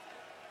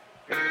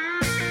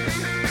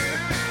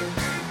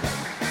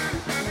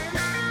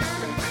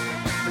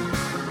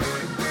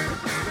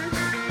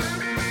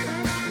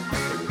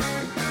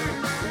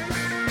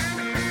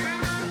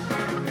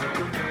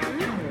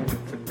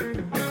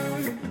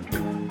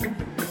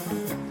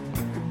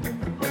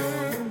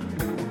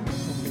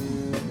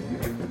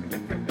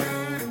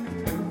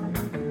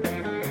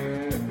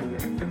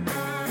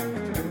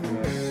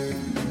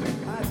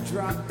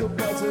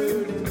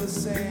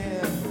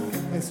sand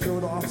and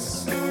strode off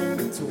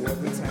slowly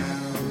toward the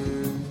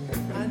town.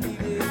 I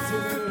needed to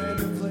find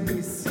a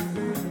place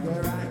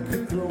where I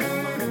could throw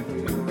my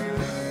weight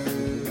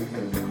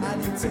around. I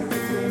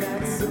detected an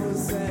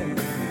accent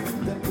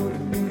that put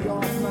me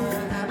off my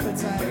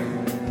appetite,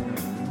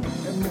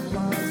 and the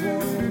minds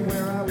wondering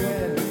where I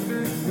went.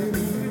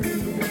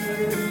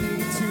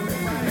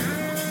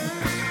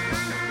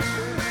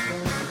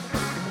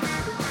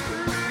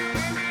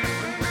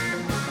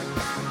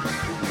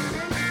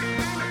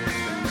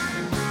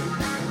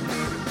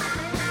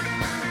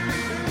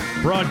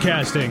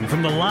 Broadcasting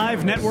from the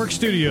Live Network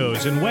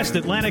Studios in West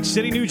Atlantic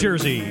City, New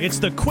Jersey, it's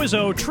the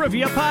Quizzo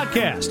Trivia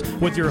Podcast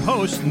with your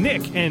hosts,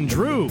 Nick and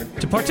Drew.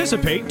 To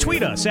participate,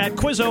 tweet us at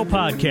Quizzo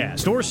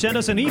Podcast or send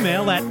us an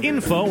email at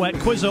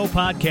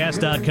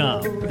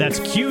info@QuizzoPodcast.com. That's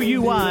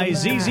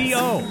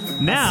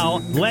QUIZZO.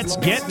 Now, let's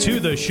get to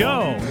the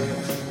show.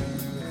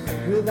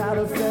 Without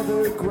a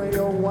feather, gray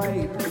or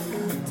white,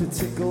 to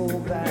tickle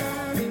that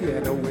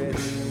piano witch.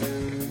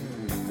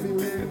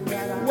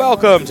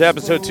 Welcome to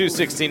episode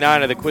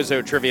 269 of the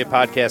Quizzo Trivia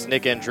Podcast.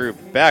 Nick and Drew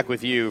back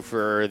with you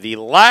for the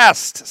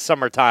last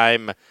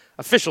summertime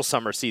official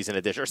summer season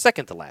edition, or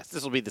second to last.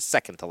 This will be the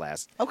second to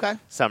last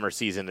summer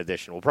season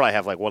edition. We'll probably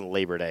have like one more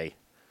Labor Day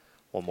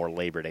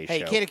show. Hey,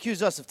 you can't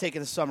accuse us of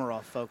taking the summer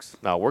off, folks.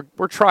 No,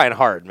 we're trying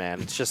hard,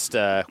 man. It's just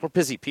we're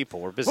busy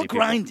people. We're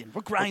grinding.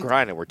 We're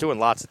grinding. We're doing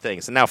lots of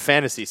things. And now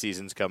fantasy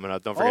season's coming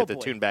up. Don't forget to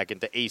tune back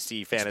into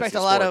AC Fantasy Expect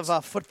Sports. a lot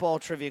of football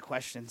trivia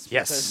questions.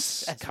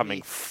 Yes,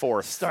 coming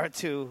forth.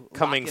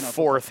 Coming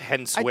forth,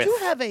 henceforth. I do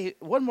have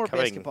one more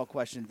basketball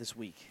question this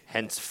week.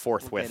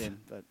 Henceforthwith. We'll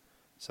but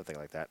something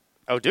like that.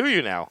 Oh, do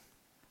you now?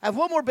 I have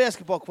one more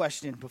basketball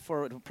question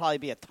before it will probably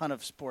be a ton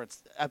of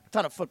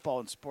football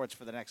and sports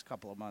for the next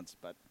couple of months.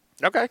 But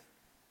okay,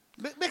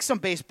 mix some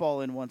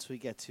baseball in once we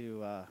get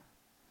a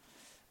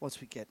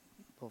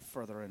little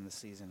further in the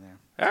season there.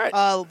 All right,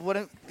 want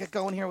to get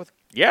going here with?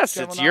 Yes,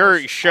 it's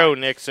your show,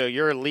 Nick. So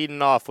you're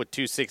leading off with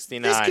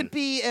 269. This could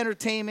be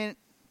entertainment,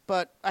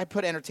 but I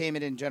put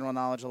entertainment in general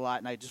knowledge a lot,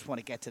 and I just want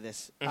to get to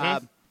this.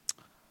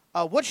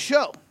 Mm-hmm. What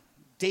show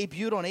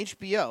debuted on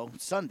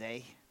HBO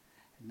Sunday,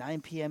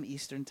 9 p.m.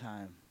 Eastern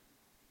Time?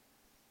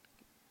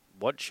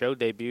 What show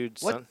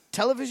debuted? What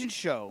television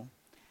show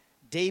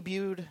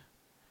debuted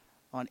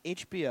on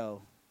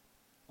HBO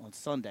on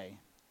Sunday,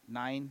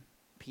 9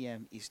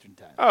 p.m. Eastern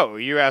Time? Oh,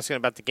 you're asking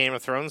about the Game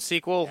of Thrones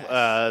sequel?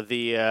 Yes.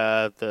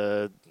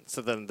 The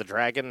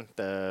dragon.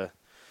 Man,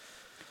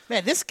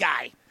 this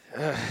guy.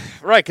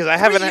 Right, because I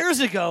haven't. 3 years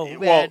ago, man.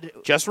 Well,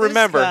 just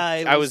remember,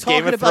 I was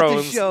Game of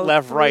Thrones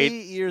left, right.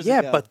 3 years ago.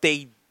 Yeah, but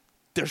they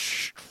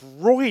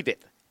destroyed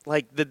it.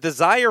 Like the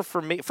desire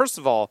for me. First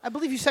of all, I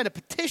believe you signed a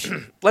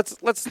petition. Let's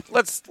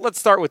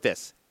start with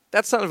this.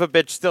 That son of a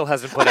bitch still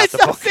hasn't put out the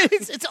book.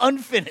 It's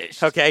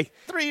unfinished. Okay.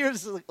 3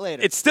 years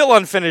later. It's still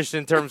unfinished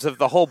in terms of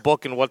the whole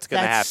book and what's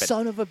going to happen. That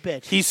son of a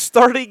bitch. He's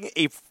starting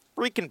a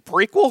freaking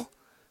prequel. All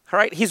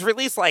right. He's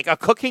released like a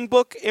cooking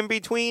book in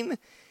between.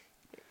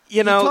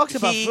 You know, he talks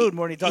about food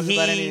more than he talks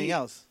about anything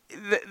else.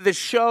 The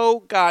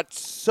show got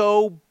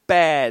so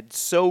bad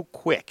so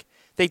quick.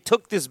 They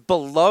took this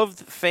beloved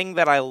thing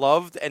that I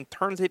loved and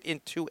turned it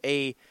into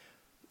a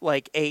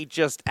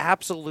just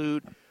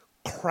absolute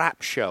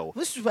crap show.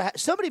 This is what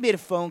somebody made a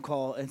phone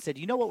call and said,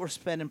 "You know what we're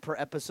spending per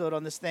episode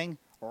on this thing?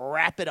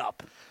 Wrap it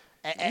up."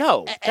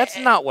 No, that's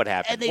not what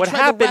happened. What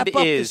happened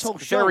is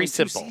very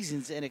simple.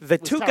 The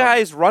two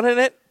guys running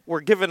it were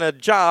given a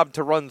job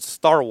to run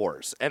Star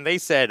Wars, and they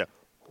said,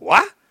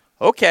 "What?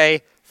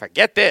 Okay,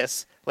 forget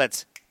this.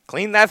 Let's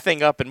clean that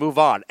thing up and move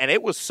on." And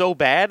it was so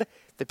bad.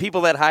 The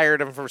people that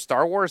hired him for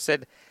Star Wars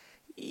said,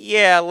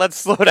 yeah, let's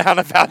slow down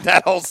about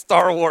that whole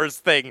Star Wars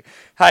thing.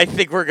 I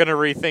think we're going to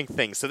rethink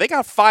things. So they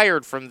got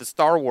fired from the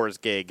Star Wars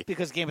gig.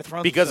 Because Game of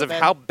Thrones because was so of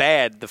bad? how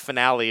bad the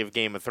finale of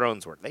Game of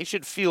Thrones were. They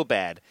should feel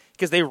bad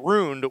because they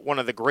ruined one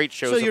of the great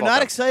shows So of you're all not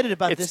time. excited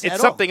about this at all?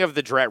 It's something of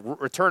the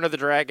Return of the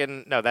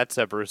Dragon. No, that's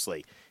Bruce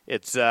Lee.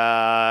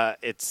 Wow,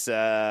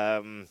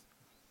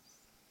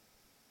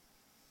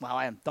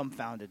 I am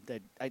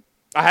dumbfounded.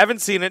 I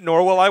haven't seen it,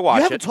 nor will I watch it.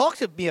 You haven't talked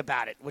to me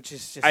about it, which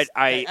is just.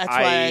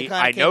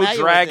 I know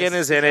Dragon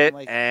is in it,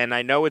 and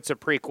I know it's a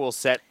prequel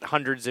set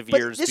hundreds of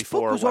years before. This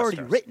book was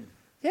already written.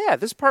 Yeah,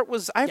 this part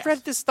was. I've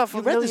read this stuff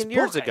a million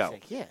years ago. I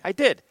think, yeah. I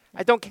did.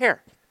 I don't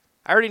care.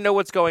 I already know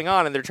what's going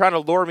on, and they're trying to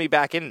lure me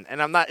back in, and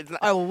I'm not.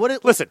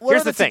 Listen, what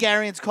here's are the thing.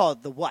 Targaryens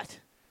called? The what?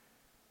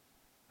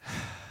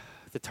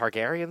 The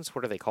Targaryens?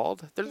 What are they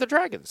called? They're the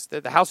dragons. They're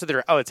the House of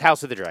the. Oh, it's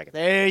House of the Dragon.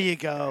 There you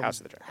go. House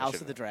of the Dragon.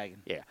 House of the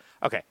Dragon. Yeah.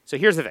 Okay. So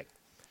here's the thing.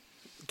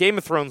 Game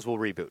of Thrones will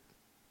reboot.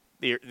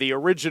 The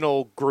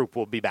original group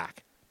will be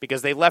back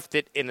because they left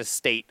it in a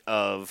state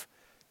of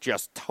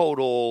just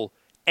total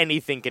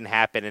anything can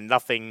happen and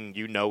nothing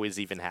is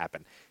even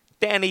happened.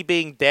 Dany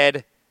being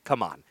dead,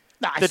 come on.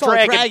 Nah, the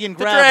dragon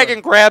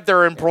grabbed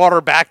her and brought her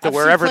back to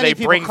wherever they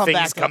bring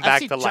things come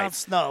back to life. Jon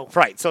Snow.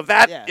 Right. So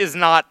that is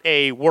not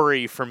a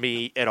worry for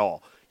me at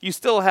all. You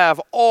still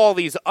have all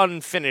these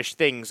unfinished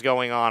things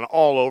going on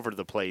all over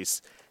the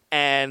place.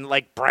 And,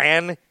 like,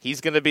 Bran,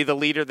 he's going to be the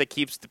leader that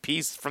keeps the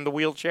peace from the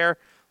wheelchair.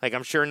 Like,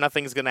 I'm sure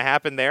nothing's going to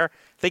happen there.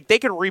 I think they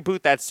could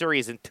reboot that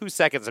series in 2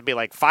 seconds and be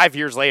like 5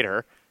 years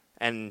later.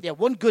 And yeah,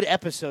 one good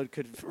episode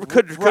could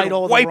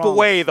wipe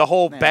away the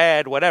whole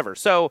bad whatever.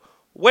 So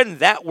when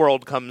that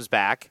world comes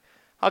back,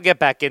 I'll get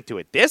back into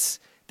it. This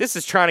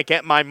is trying to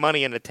get my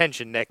money and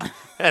attention, Nick.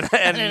 And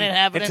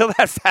until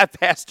that fat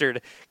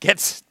bastard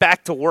gets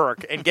back to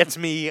work and gets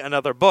me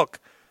another book.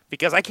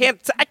 Because I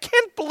can't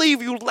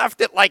believe you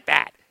left it like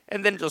that.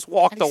 And then just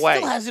walked away. He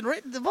still hasn't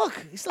written the book.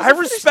 I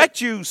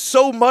respect you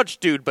so much,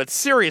 dude, but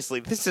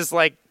seriously, this is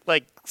like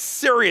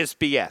serious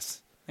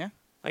BS. Yeah.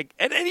 Like,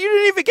 and you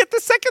didn't even get the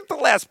second to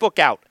last book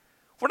out.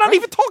 We're not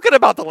even talking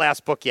about the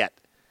last book yet.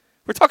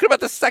 We're talking about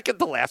the second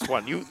to last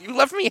one. You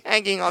left me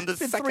hanging on the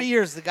second. It's been 3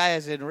 years. The guy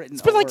hasn't written.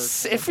 It's been like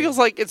it feels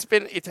like it's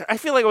been. I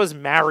feel like I was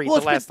married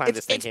the last time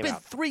this thing came out.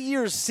 It's been 3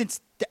 years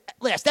since the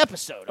last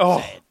episode.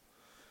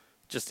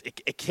 Just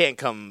it can't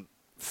come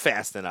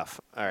fast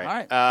enough. All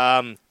right.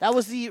 That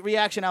was the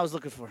reaction I was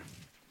looking for.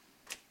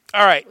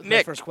 All right, My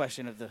Nick. first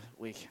question of the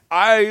week.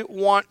 I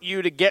want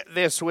you to get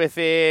this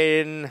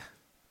within,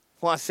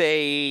 let's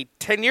say,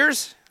 10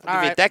 years. I'll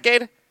give you a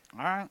decade. All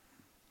right.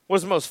 What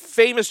was the most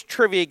famous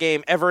trivia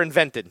game ever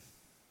invented?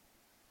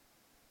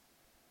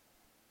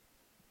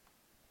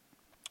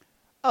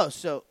 Oh,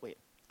 so wait.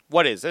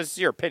 What is? This is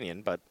your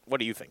opinion, but what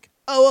do you think?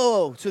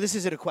 Oh. So this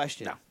isn't a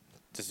question. No,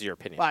 this is your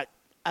opinion. But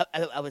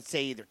I would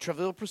say either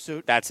Trivial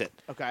Pursuit. That's it.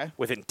 Okay.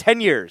 Within 10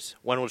 years,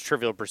 when was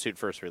Trivial Pursuit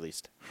first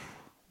released?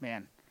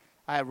 Man,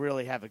 I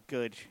really have a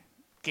good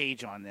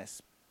gauge on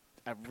this.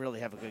 I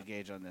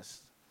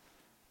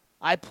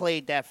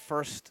played that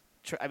first.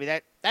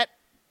 That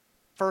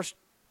first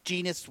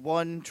Genus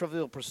 1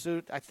 Trivial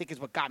Pursuit, I think, is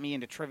what got me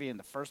into trivia in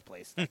the first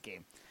place. That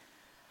game.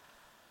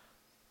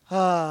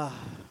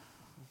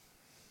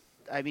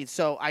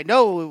 So I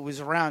know it was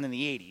around in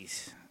the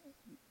 80s.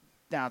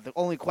 Now, the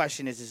only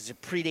question is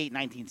it predate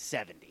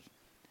 1970?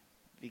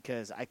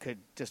 Because I could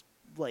just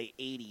lay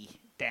 80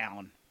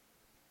 down.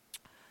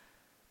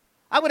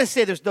 I'm going to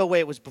say there's no way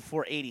it was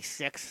before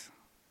 86.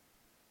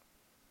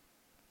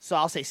 So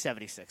I'll say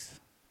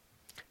 76.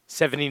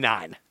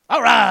 79.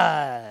 All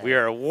right. We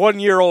are 1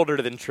 year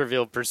older than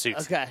Trivial Pursuit.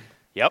 Okay.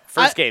 Yep,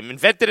 first game.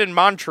 Invented in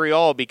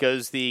Montreal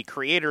because the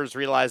creators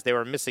realized they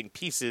were missing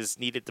pieces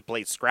needed to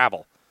play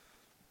Scrabble.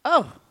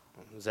 Oh.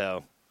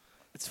 So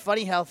it's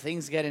funny how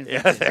things get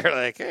invented. Yeah, they're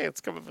like, hey,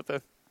 let's come up with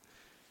a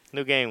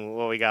new game.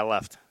 What we got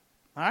left?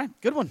 All right,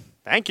 good one.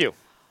 Thank you.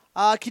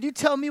 Can you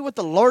tell me what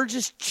the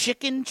largest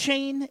chicken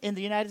chain in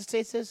the United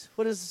States is?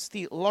 What is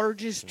the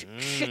largest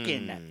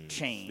chicken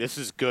chain? This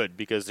is good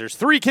because there's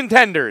 3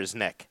 contenders,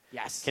 Nick.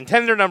 Yes.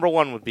 Contender number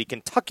 1 would be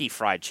Kentucky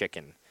Fried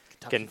Chicken.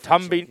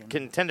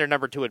 Contender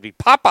number 2 would be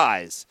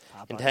Popeyes.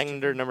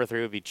 Contender number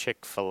 3 would be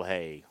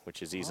Chick-fil-A,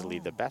 which is easily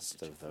the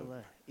best of them.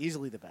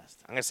 Easily the best.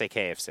 I'm going to say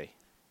KFC.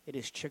 It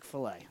is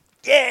Chick-fil-A.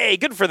 Yay,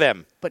 good for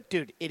them. But,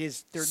 dude,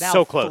 they're now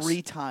so close.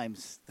 3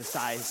 times the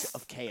size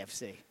of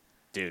KFC.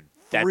 Dude,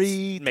 that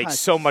makes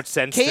so much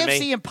sense to me.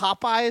 KFC and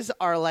Popeyes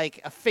are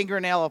like a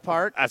fingernail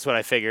apart. That's what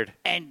I figured.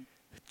 And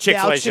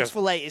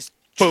Chick-fil-A is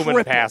booming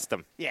triple. past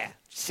them. Yeah.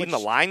 Seen the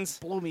lines?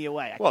 Blew me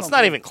away. Well, it's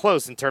not even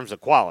close in terms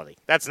of quality.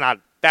 That's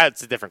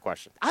a different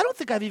question. I don't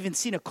think I've even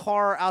seen a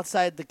car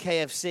outside the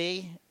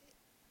KFC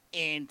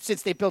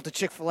since they built a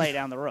Chick-fil-A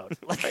down the road.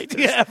 Like,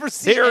 do you ever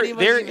see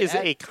there is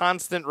a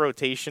constant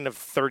rotation of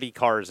 30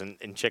 cars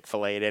in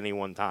Chick-fil-A at any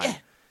one time. Yeah.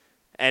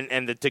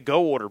 And the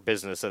to-go order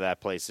business of that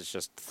place is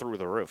just through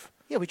the roof.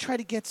 Yeah, we tried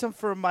to get some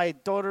for my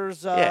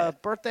daughter's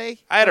birthday.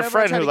 I had a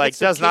friend who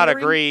does not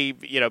agree,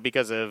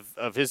 because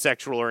of his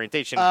sexual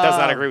orientation, does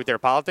not agree with their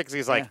politics.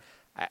 He's like,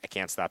 I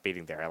can't stop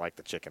eating there. I like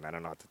the chicken. I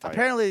don't know what to tell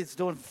Apparently, it's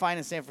doing fine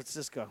in San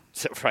Francisco.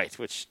 Right,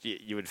 which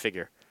you would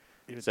figure.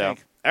 You would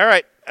think. All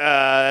right,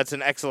 that's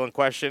an excellent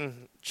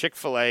question.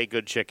 Chick-fil-A,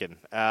 good chicken.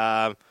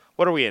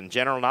 What are we in?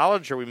 General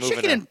knowledge, or are we moving?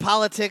 Chicken and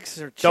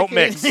politics, or chicken don't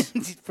mix.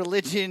 And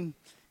religion.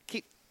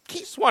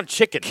 Just want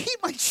chicken.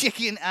 Keep my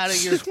chicken out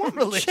of your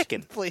religion,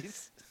 chicken,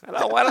 please.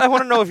 I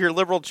want to know if you're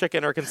liberal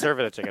chicken or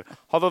conservative chicken.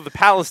 Although the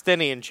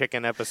Palestinian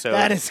chicken episode,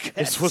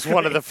 this was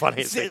one of the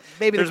funniest.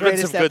 Maybe There's the been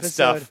greatest some good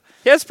episode. stuff.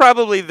 Yeah, it's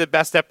probably the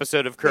best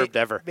episode of Curbed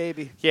ever.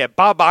 Maybe. Yeah,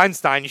 Bob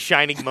Einstein's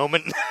shining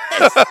moment,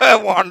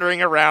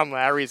 wandering around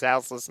Larry's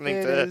house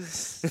listening to.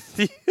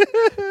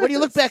 When you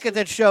look back at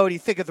that show and you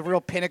think of the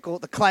real pinnacle,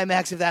 the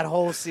climax of that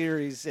whole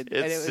series,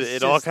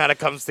 it all kind of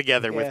comes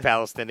together with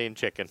Palestinian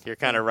chicken. You're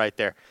kind of right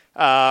there.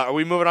 Are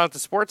we moving on to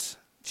sports?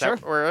 Sure.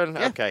 We're in?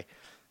 Yeah. Okay.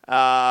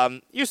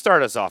 You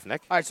start us off,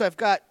 Nick. All right, so I've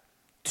got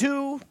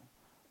 2.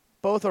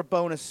 Both are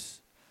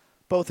bonus.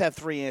 Both have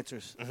 3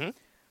 answers. Mm-hmm.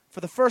 For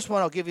the first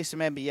one, I'll give you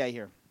some NBA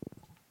here.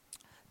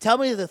 Tell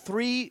me the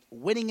 3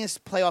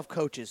 winningest playoff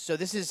coaches. So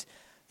this is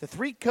the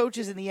 3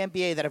 coaches in the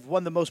NBA that have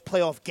won the most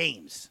playoff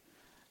games,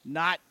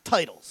 not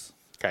titles.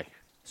 Okay.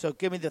 So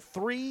give me the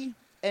 3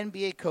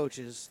 NBA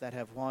coaches that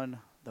have won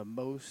the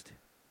most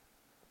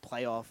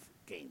playoff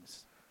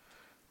games.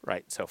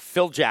 Right. So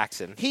Phil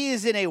Jackson. He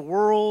is in a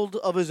world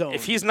of his own.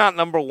 If he's not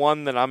number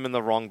one, then I'm in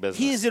the wrong business.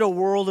 He is in a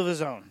world of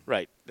his own.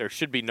 Right. There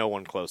should be no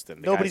one close to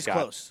him. Nobody's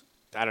close.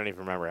 I don't even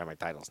remember how many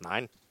titles.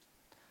 9?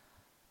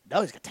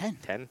 No, he's got 10.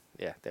 10?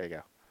 Yeah, there you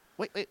go.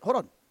 Wait, hold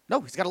on.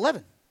 No, he's got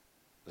 11.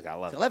 He's got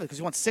 11. 11 because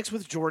he won 6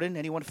 with Jordan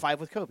and he won 5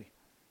 with Kobe.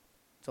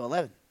 So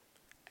 11.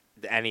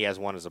 And he has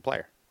 1 as a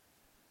player.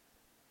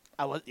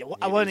 I wasn't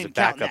even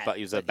counting that.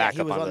 He was a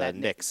backup on the that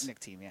Knicks.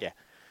 Knicks team,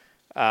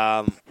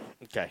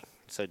 Okay.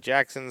 So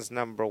Jackson's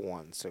number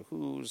 1. So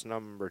who's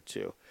number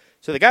 2?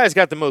 So the guy who's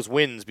got the most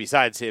wins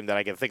besides him that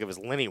I can think of is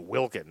Lenny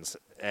Wilkins.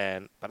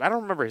 But I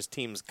don't remember his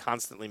teams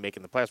constantly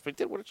making the playoffs, but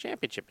he did win a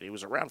championship, and he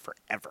was around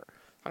forever.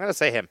 I'm going to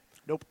say him.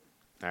 Nope.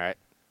 All right.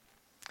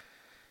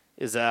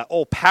 Is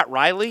old Pat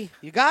Riley?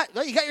 You got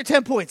your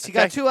 10 points. You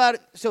got 2 out.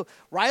 So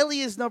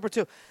Riley is number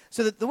 2.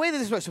 So the way that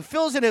this works, so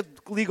Phil's in a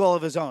league all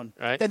of his own.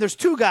 Right. Then there's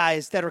 2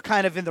 guys that are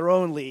kind of in their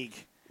own league.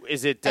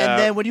 Is it? And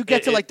then when you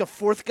get to like the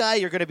 4th guy,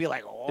 you're going to be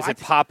like, what? Is it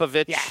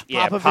Popovich?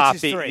 Yeah, Popovich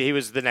is 3. He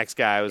was the next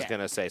guy I was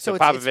going to say. So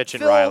it's Popovich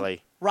and Phil,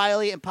 Riley.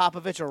 Riley and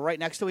Popovich are right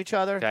next to each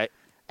other. Okay.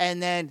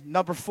 And then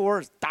number 4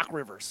 is Doc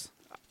Rivers.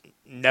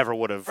 Never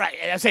would have. Right.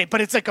 I'm saying,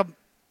 but it's like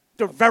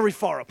they're very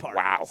far apart.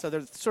 Wow. So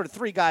there's sort of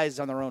 3 guys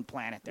on their own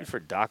planet there. For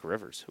Doc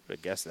Rivers. Who would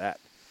have guessed that?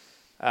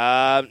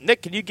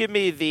 Nick, can you give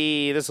me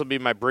this will be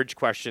my bridge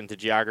question to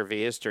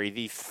geography history,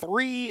 the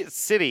 3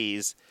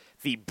 cities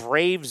the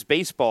Braves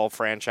baseball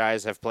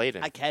franchise have played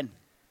in? I can.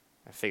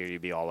 I figured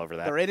you'd be all over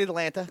that. They're in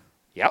Atlanta.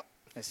 Yep.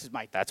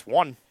 That's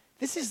 1.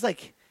 This is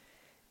like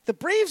the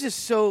Braves is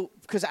so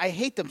because I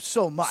hate them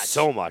so much.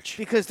 So much.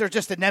 Because they're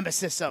just a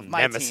nemesis of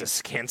my team.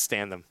 Can't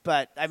stand them.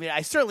 But I mean,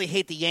 I certainly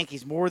hate the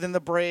Yankees more than the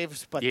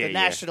Braves. But the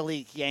National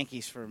League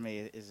Yankees for me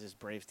is this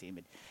Braves team,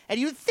 and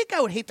you'd think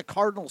I would hate the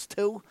Cardinals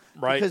too,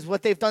 right? Because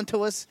what they've done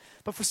to us.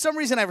 But for some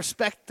reason, I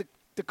respect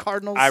the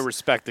Cardinals. I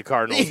respect the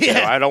Cardinals too.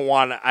 I don't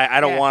want. I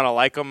don't want to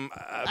like them,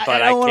 but I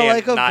don't want to can't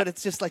like them. Not, but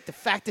it's just like the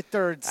fact that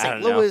they're in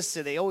St. Louis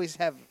and they always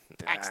have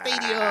packed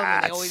stadium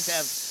and they always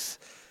have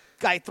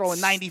guy throwing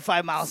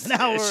 95 miles an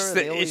hour.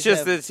 It's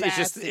just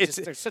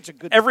they're such a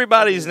good.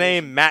 Everybody's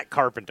name Matt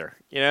Carpenter.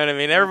 You know what I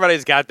mean?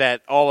 Everybody's got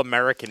that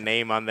all-American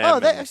name on them.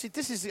 Oh, actually,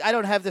 this is. I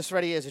don't have this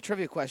ready as a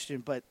trivia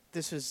question, but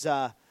this is.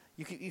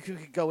 You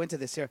could go into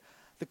this here.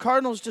 The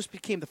Cardinals just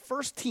became the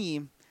first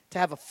team to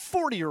have a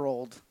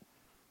 40-year-old.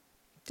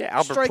 Yeah,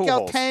 Albert strike Pujols.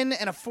 out 10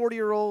 and a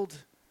 40-year-old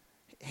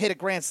hit a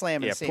grand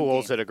slam in the same game.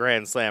 Pujols hit a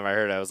grand slam. I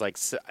heard. I was like,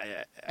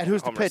 and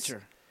who's the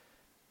pitcher?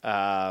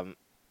 I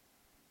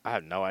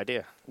have no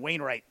idea.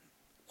 Wainwright.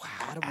 Wow,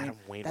 Adam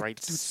Wainwright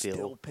that dude's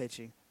still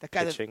pitching. That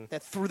guy pitching.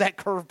 that threw that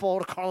curveball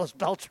to Carlos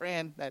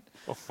Beltran that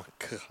oh my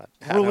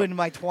God, ruined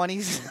my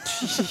 20s.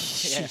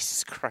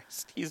 Jesus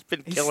Christ, he's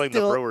been killing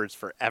the Brewers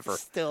forever.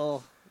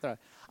 Still,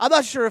 I'm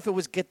not sure if it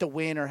was get the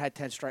win or had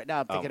 10 strike. Now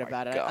I'm thinking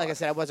about it. God. Like I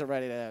said, I wasn't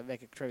ready to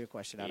make a trivia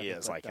question out of it. He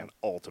is like an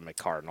ultimate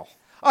Cardinal.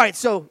 All right,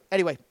 so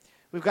anyway,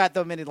 we've got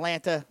them in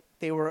Atlanta.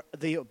 They were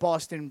the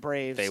Boston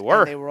Braves. They were.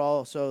 And they were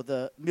also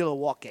the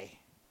Milwaukee.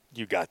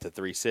 You got the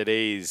 3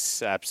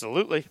 cities.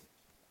 Absolutely.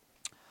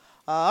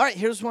 All right,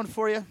 here's one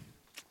for you.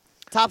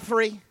 Top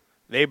 3.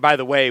 They, by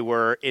the way,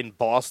 were in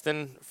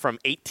Boston from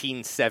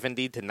 1870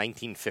 to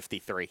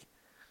 1953.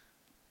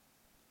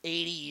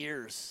 80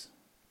 years.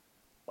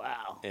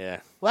 Wow. Yeah.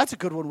 Well, that's a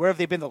good one. Where have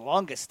they been the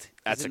longest?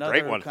 That's a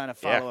great one. Kind of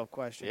follow-up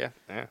question.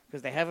 Yeah.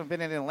 Because they haven't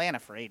been in Atlanta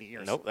for 80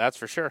 years. Nope, that's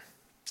for sure.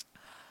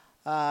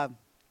 All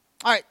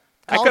right.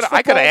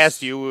 I could have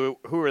asked you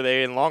who are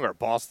they in longer,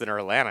 Boston or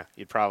Atlanta.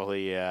 You'd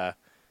probably that'd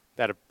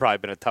have probably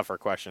been a tougher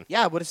question.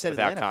 Yeah, I would have said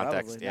without Atlanta.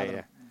 context. Probably,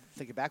 yeah.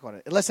 Thinking back on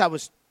it, unless I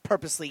was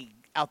purposely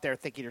out there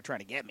thinking you're trying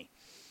to get me.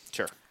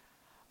 Sure.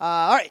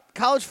 All right,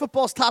 college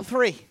football's top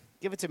 3.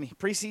 Give it to me.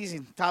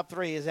 Preseason top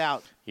 3 is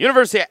out.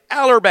 University of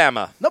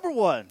Alabama. Number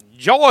 1.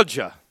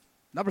 Georgia.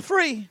 Number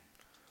 3.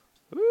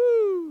 Woo.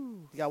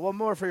 You got one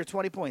more for your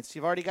 20 points.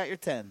 You've already got your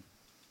 10.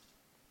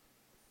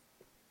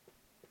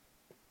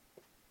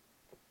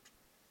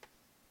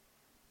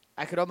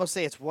 I could almost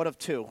say it's 1 of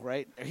 2,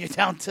 right? Are you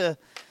down to...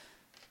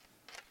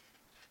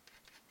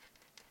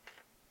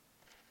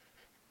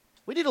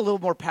 We need a little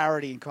more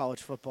parity in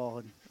college football,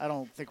 and I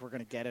don't think we're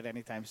going to get it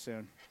anytime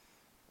soon.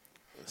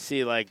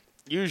 See, like,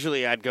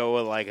 usually I'd go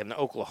with, like, an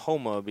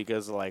Oklahoma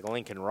because of, like,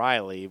 Lincoln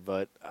Riley,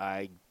 but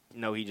I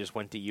know he just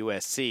went to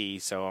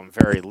USC, so I'm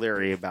very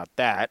leery about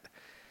that.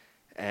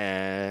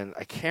 And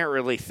I can't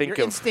really think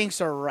Your instincts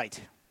are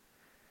right.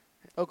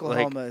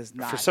 Oklahoma is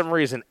not. For some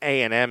reason,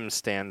 A&M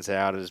stands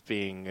out as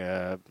being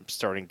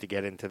starting to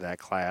get into that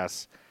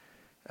class.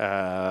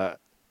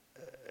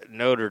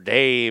 Notre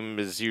Dame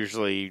is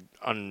usually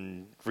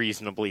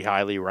unreasonably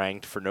highly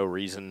ranked for no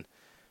reason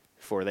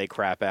before they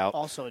crap out.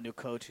 Also a new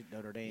coach at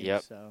Notre Dame.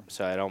 Yep.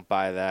 So I don't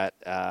buy that.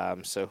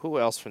 So who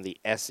else from the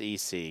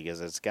SEC? Because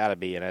it's got to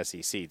be an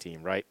SEC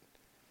team, right?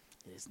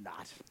 It is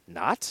not.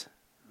 Not?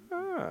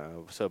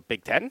 Oh, so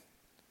Big Ten?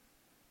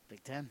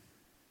 Big Ten.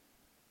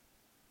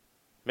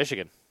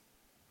 Michigan.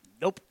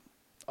 Nope.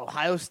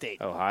 Ohio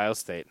State. Ohio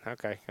State.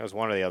 Okay. That was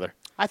one or the other.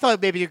 I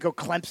thought maybe you'd go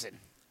Clemson.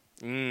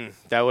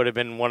 That would have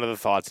been one of the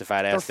thoughts if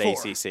I'd asked They're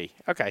the ACC.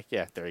 Okay,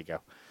 yeah, there you go.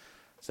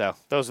 So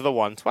those are the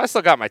ones. Well, I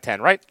still got my 10,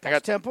 right? I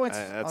got 10 points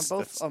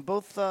on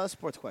both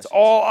sports questions. That's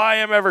all I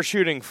am ever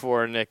shooting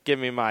for, Nick. Give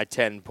me my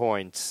 10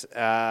 points.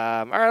 All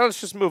right, let's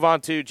just move on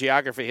to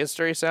geography,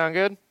 history. Sound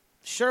good?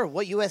 Sure.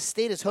 What U.S.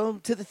 state is home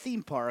to the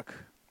theme park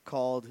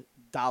called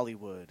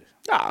Dollywood?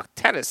 Oh,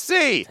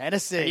 Tennessee.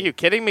 Tennessee. Are you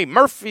kidding me?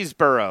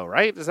 Murfreesboro,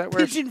 right? Is that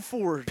where? Pigeon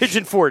Forge.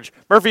 Pigeon Forge.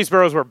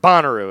 Murfreesboro is where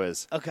Bonnaroo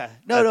is. Okay.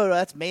 No.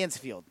 That's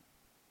Mansfield.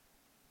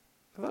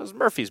 That was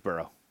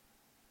Murfreesboro.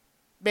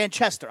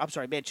 Manchester. I'm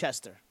sorry,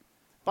 Manchester.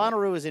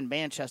 Bonnaroo is in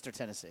Manchester,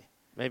 Tennessee.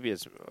 Maybe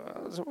it's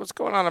what's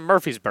going on in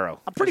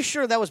Murfreesboro? I'm pretty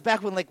sure that was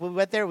back when, we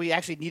went there. We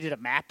actually needed a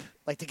map,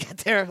 to get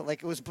there.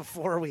 It was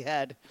before we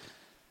had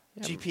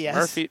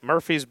GPS.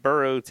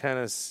 Murfreesboro,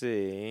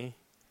 Tennessee.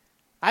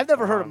 I've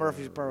never heard of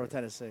Murfreesboro,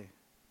 Tennessee,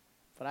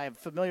 but I am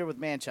familiar with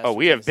Manchester. Oh,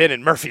 we have been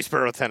in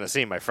Murfreesboro,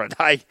 Tennessee, my friend.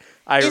 I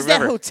is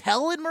remember. That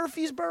hotel in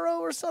Murfreesboro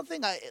or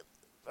something?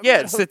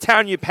 Yeah, it's the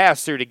town you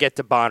pass through to get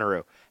to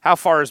Bonnaroo. How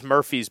far is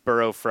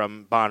Murfreesboro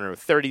from Bonnaroo?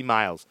 30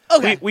 miles.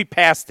 Okay. We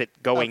passed it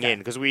going in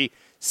because we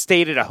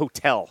stayed at a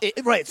hotel.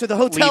 Right, so the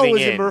hotel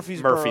was in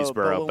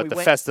Murfreesboro, but the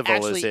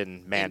festival is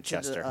in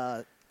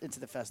Manchester. Into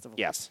the festival.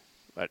 Yes,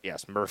 but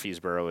yes,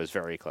 Murfreesboro is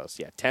very close.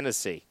 Yeah,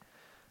 Tennessee.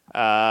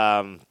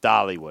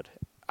 Dollywood.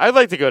 I'd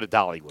like to go to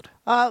Dollywood.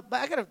 But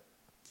I got a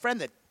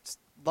friend that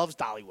loves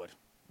Dollywood.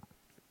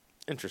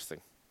 Interesting.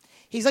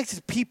 He's like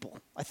his people,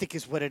 I think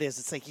is what it is.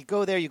 It's you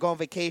go there, you go on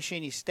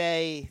vacation, you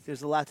stay,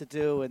 there's a lot to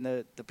do, and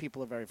the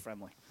people are very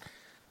friendly.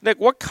 Nick,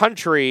 what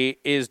country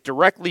is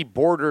directly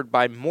bordered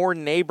by more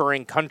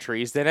neighboring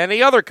countries than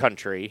any other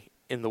country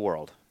in the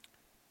world?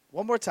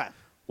 One more time.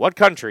 What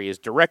country is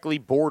directly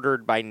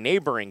bordered by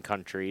neighboring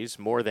countries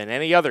more than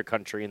any other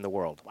country in the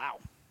world? Wow.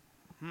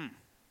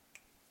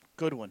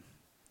 Good one.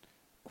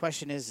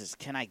 Question is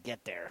can I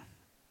get there?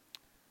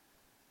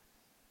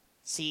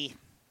 See,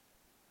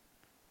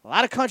 a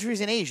lot of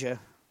countries in Asia,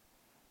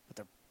 but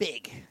they're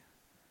big.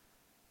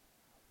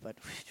 But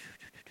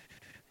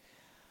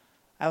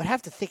I would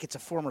have to think it's a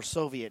former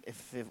Soviet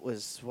if it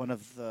was one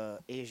of the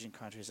Asian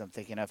countries I'm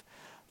thinking of.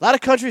 A lot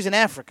of countries in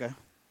Africa.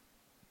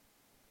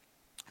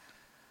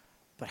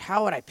 But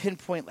how would I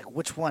pinpoint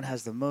which one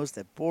has the most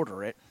that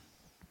border it?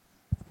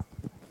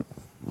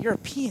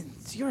 Europe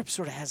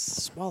sort of has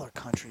smaller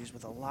countries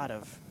with a lot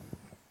of,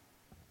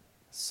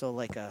 so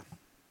a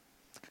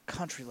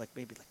country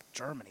maybe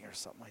Germany or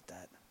something like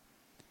that.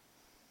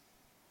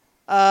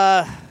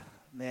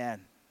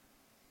 Man.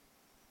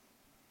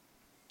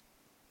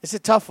 It's a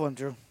tough one,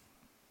 Drew.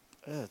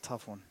 A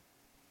tough one.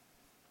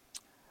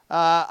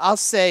 I'll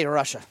say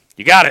Russia.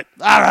 You got it.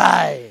 All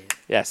right.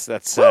 Yes,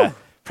 that's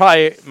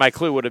probably my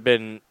clue would have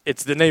been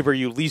it's the neighbor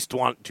you least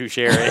want to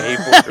share a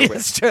border with.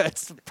 It's true.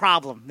 It's the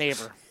problem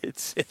neighbor.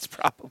 It's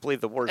probably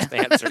the worst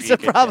answer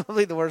it's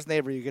probably the worst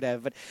neighbor you could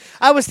have. But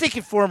I was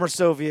thinking former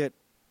Soviet.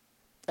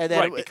 And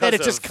then,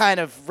 it just kind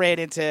of ran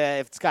into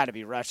it's got to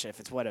be Russia if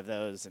it's one of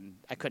those. And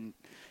I couldn't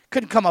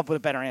come up with a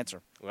better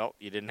answer. Well,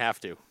 you didn't have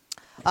to.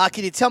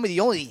 Can you tell me the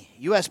only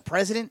U.S.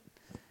 president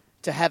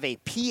to have a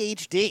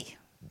Ph.D.?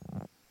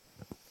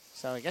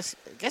 So I guess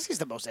he's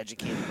the most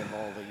educated of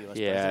all the U.S.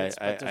 presidents.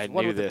 Yeah, I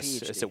knew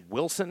this. Is it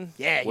Wilson?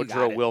 Yeah,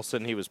 Woodrow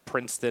Wilson. He was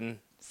Princeton.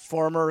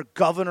 Former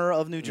governor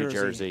of New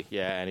Jersey.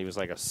 Yeah, and he was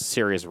a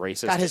serious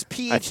racist. Got his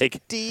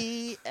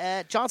Ph.D.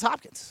 at Johns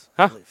Hopkins.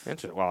 Huh?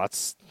 Interesting. Well,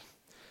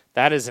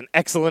 that is an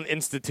excellent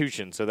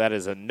institution. So that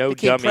is a no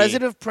Became dummy.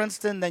 President of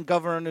Princeton, then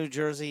governor of New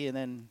Jersey, and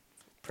then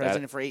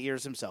president for 8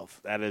 years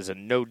himself. That is a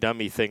no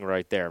dummy thing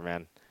right there,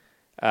 man.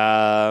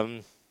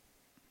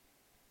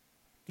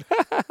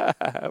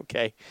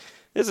 Okay.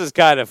 This is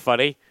kind of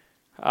funny.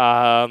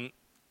 In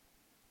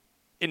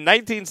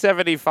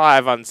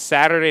 1975 on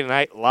Saturday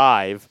Night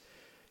Live,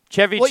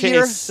 Chevy what Chase.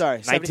 Year? Sorry,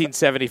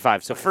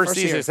 1975. So first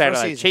season of Saturday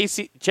Night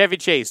Live. Chevy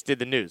Chase did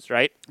the news,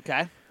 right?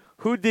 Okay.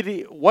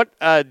 What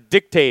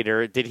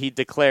dictator did he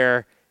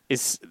declare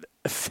is,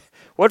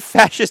 what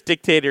fascist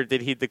dictator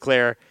did he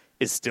declare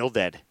is still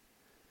dead?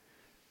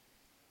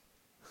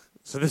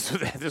 So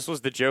this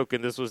was the joke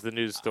and this was the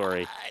news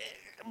story.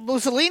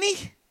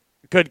 Mussolini?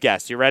 Good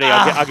guess. You ready?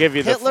 I'll give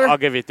you Hitler? I'll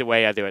give you the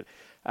way I do it.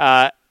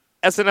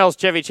 SNL's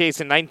Chevy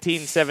Chase in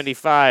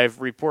 1975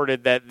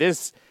 reported that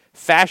this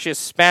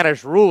fascist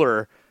Spanish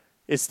ruler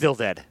is still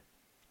dead.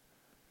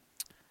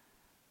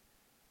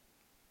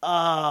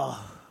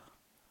 Oh.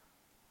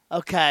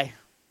 Okay.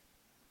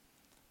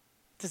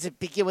 Does it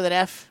begin with an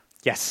F?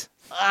 Yes.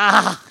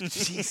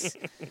 Jeez.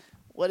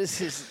 What is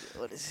his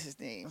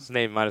name? His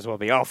name might as well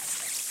be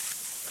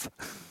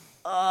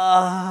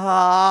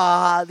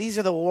these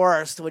are the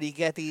worst when you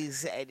get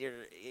these and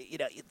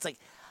it's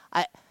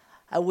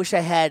I wish I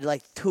had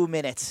 2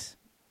 minutes.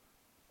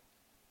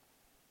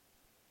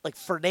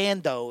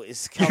 Fernando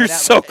is coming You're out.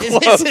 so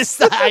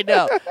close.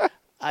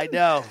 I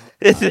know.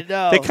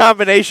 The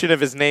combination of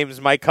his names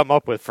might come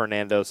up with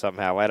Fernando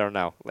somehow. I don't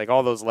know.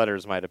 All those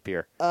letters might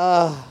appear.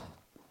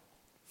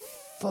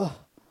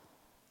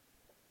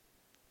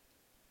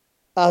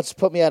 Just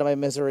put me out of my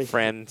misery.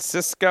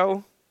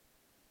 Francisco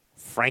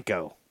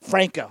Franco.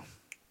 Franco.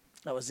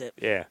 That was it.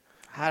 Yeah.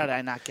 How did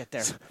I not get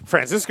there?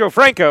 Francisco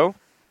Franco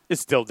is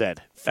still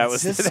dead.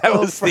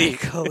 Francisco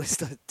Franco is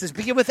still. Does it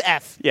begin with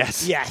F?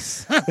 Yes.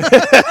 Yes. But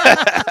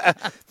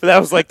that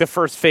was like the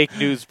first fake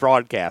news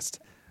broadcast.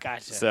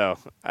 Gotcha. So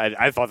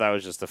I thought that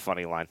was just a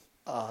funny line.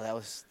 Oh, that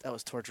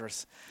was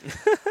torturous.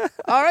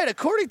 All right,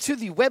 according to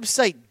the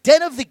website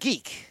Den of the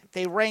Geek,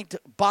 they ranked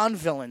Bond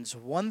villains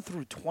 1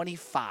 through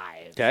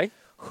 25. Okay.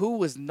 Who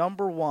was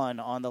number 1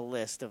 on the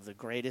list of the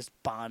greatest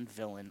Bond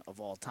villain of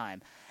all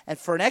time? And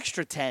for an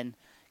extra 10,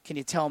 can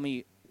you tell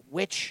me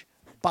which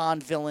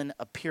Bond villain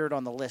appeared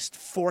on the list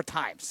 4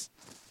 times?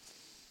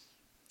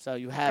 So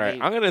you have All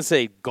right, I'm going to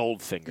say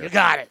Goldfinger. You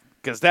got it.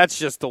 Because that's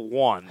just the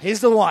one.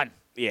 He's the one.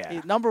 Yeah.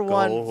 He's number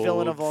 1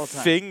 villain of all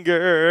time.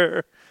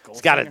 Finger. It's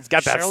got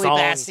that Shirley song.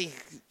 Bassey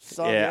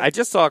song. Yeah, I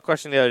just saw a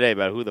question the other day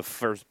about who the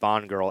first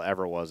Bond girl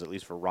ever was, at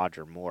least for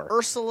Roger Moore.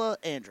 Ursula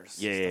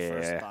Andress. Yeah, the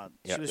first Bond.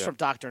 She was from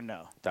Dr.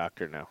 No.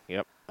 Dr. No.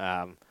 Yep.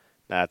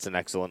 That's an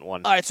excellent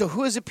one. All right, so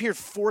who has appeared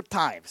 4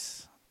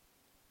 times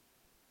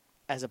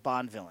as a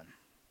Bond villain?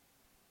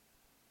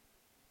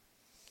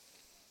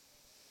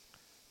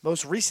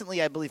 Most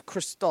recently, I believe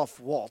Christoph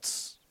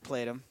Waltz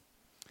played him.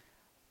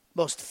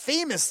 Most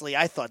famously,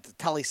 I thought the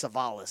Telly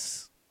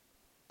Savalas.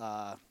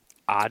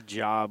 Odd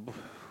Job.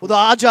 Well, the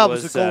Odd Job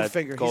was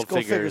Goldfinger. He's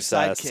Goldfinger's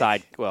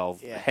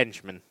sidekick.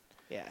 henchman.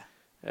 Yeah.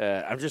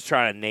 I'm just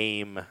trying to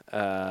name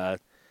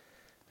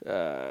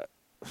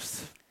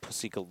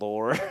Pussy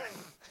Galore.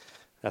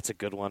 That's a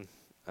good one.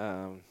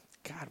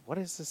 God, what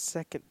is the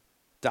second?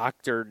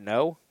 Dr.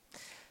 No?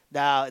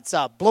 No, it's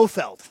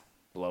Blofeld.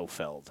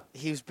 Blofeld.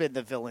 He's been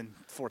the villain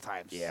 4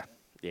 times. Yeah.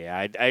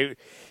 Yeah, I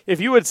if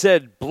you had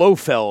said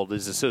Blofeld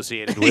is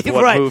associated with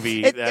what right.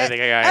 movie, I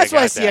think I got that's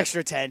why it's that. the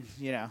extra 10,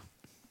 you know.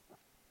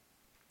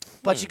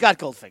 But you got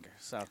Goldfinger,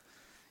 so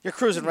you're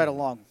cruising right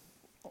along.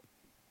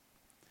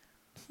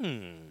 All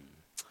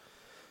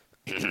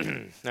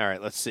right,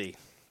 let's see.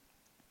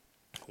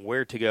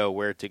 Where to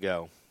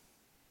go?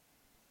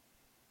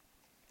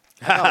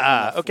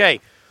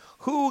 Okay.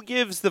 Who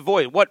gives the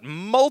voice? What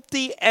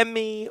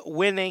multi-Emmy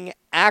winning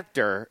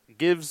actor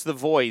gives the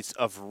voice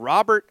of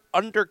Robert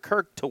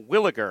Underkirk to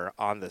Williger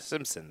on The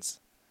Simpsons?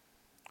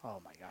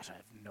 Oh, my gosh, I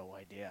have no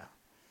idea.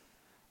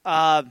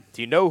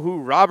 Do you know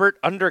who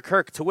Robert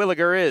Underkirk to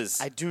Williger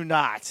is? I do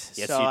not.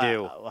 Yes, so you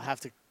do. We'll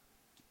have to.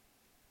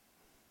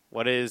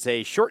 What is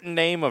a shortened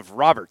name of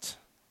Robert?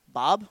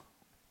 Bob?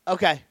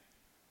 Okay.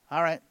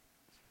 All right.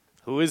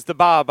 Who is the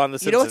Bob on The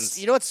Simpsons?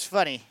 You know what's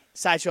funny?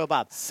 Sideshow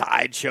Bob.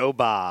 Sideshow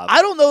Bob.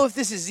 I don't know if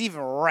this is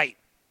even right,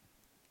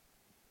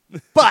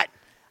 but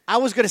I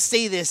was going to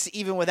say this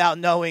even without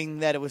knowing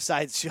that it was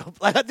Sideshow.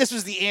 This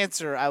was the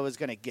answer I was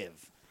going to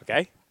give.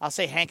 Okay. I'll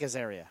say Hank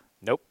Azaria.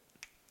 Nope.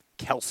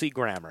 Kelsey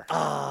Grammer.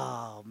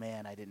 Oh,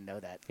 man, I didn't know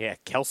that. Yeah,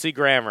 Kelsey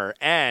Grammer.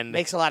 And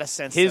makes a lot of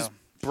sense, his though.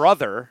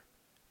 brother,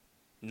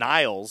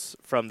 Niles,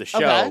 from the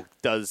show,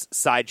 does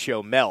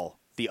Sideshow Mel,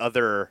 the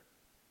other,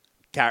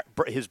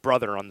 his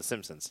brother on The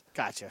Simpsons.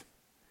 Gotcha.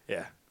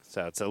 Yeah.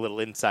 So it's a little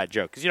inside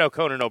joke. Because,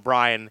 Conan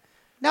O'Brien.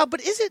 Now,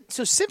 but is it –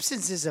 so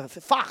Simpsons is a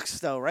Fox,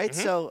 though, right?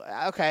 Mm-hmm. So,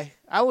 okay.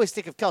 I always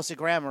think of Kelsey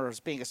Grammer as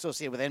being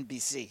associated with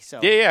NBC. So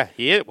Yeah.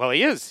 He is. Well,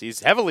 he is.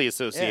 He's heavily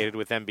associated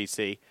with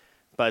NBC.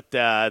 But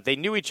they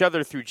knew each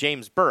other through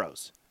James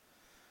Burrows.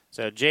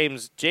 So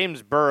James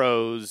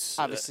Burrows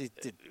obviously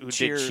did who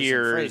Cheers did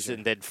Cheers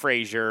and did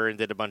Frasier and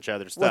did a bunch of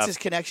other stuff. What's his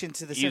connection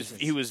to The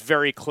Simpsons? He was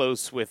very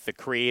close with the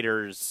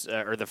creators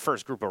or the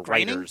first group of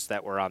writers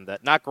that were on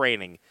not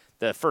Groening,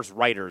 the first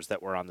writers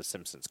that were on The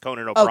Simpsons.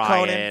 Conan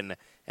O'Brien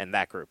and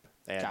that group.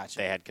 They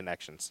had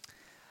connections.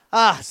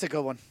 It's a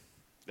good one.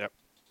 Yep.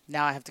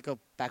 Now I have to go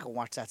back and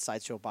watch that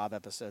Sideshow Bob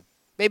episode.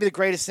 Maybe the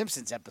greatest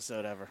Simpsons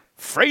episode ever.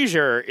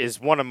 Frasier is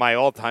one of my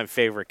all-time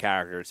favorite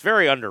characters.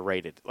 Very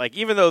underrated. Like,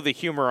 even though the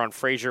humor on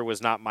Frasier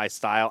was not my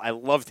style, I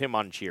loved him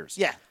on Cheers.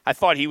 Yeah. I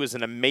thought he was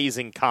an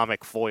amazing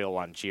comic foil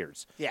on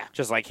Cheers. Yeah.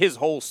 Just like his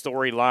whole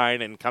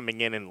storyline and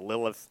coming in and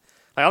Lilith.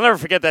 Like, I'll never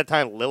forget that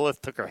time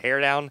Lilith took her hair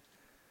down.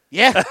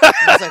 Yeah. I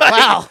was like,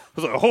 wow.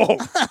 I was like, oh,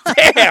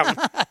 damn.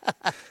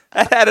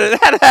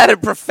 that had a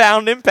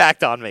profound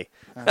impact on me.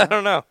 I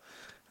don't know.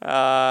 All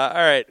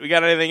right. We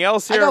got anything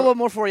else here? I got one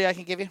more for you I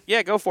can give you.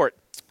 Yeah, go for it.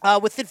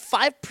 Within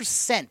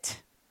 5%,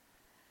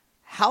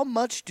 how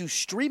much do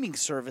streaming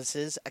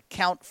services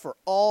account for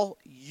all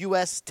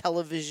U.S.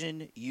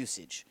 television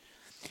usage?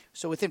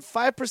 So within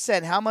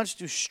 5%, how much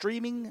do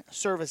streaming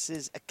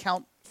services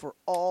account for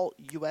all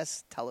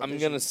U.S. television? I'm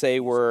going to say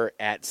we're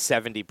at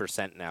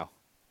 70% now.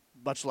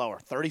 Much lower,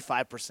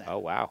 35%. Oh,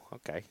 wow.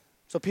 Okay.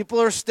 So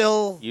people are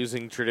still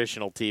using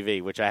traditional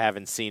TV, which I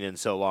haven't seen in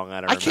so long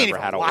I don't remember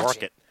how to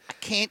work it. I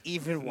can't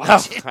even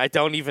watch it. I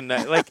don't even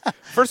know. Like,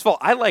 first of all,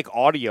 I like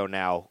audio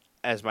now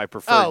as my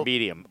preferred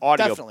medium.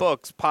 Audio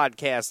books,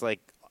 podcasts, like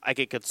I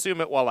can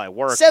consume it while I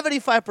work.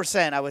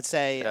 75%, I would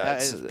say,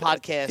 is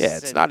podcasts. Yeah,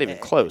 it's not even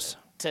close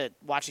to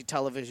watching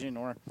television.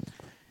 Or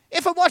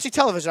if I'm watching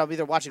television, I'm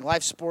either watching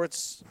live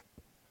sports,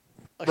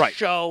 a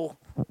show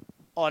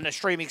on a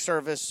streaming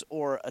service,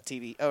 or a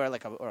TV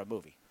or a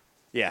movie.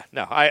 Yeah,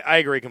 no, I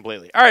agree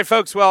completely. All right,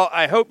 folks. Well,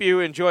 I hope you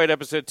enjoyed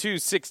episode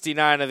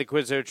 269 of the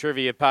Quizzo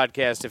Trivia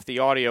Podcast. If the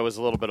audio is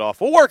a little bit off,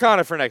 we'll work on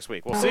it for next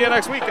week. We'll see you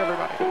next week,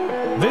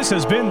 everybody. This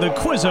has been the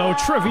Quizzo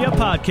Trivia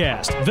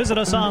Podcast. Visit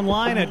us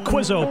online at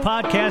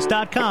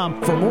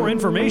QuizzoPodcast.com for more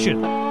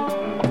information.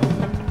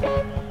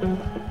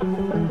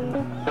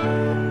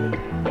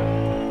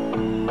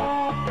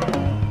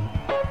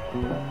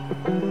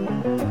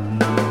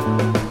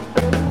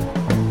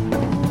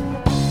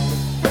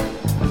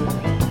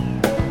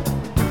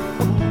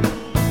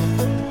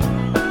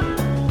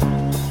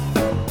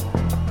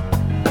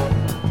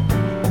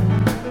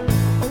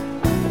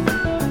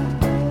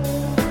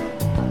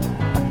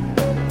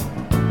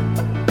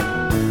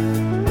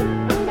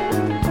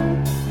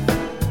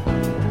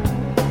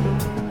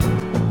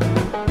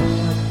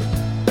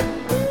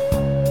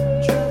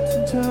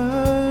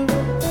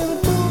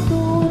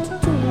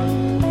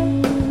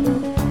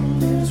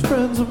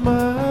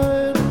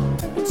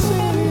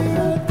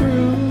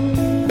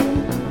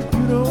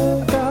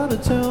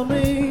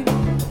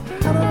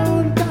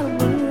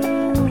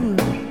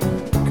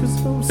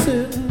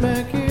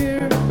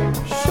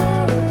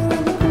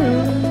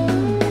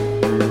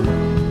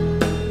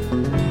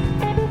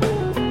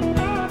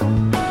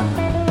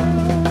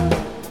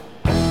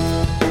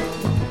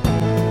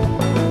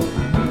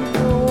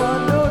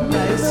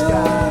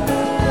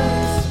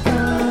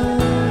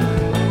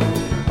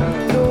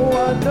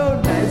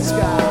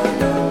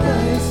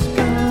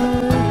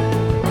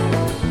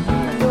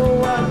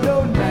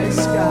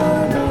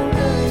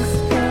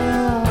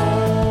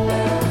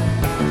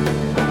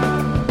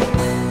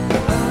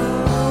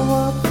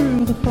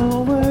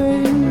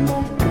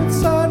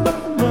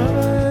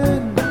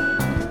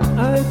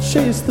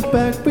 Chase the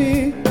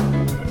backbeat,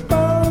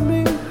 follow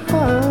me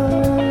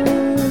high.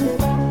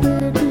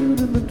 They're good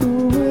in the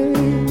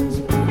doorways,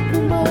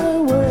 in my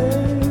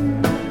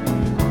way.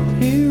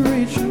 He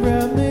reached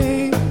around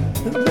me,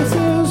 and this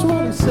is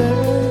what he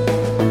said.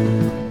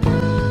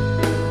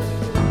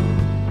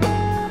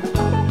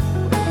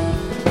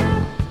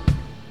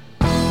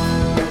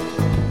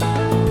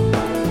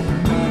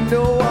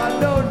 I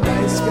know,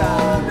 nice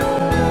guy.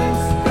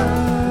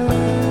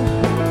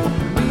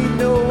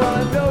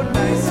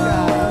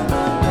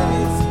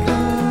 Nice guy.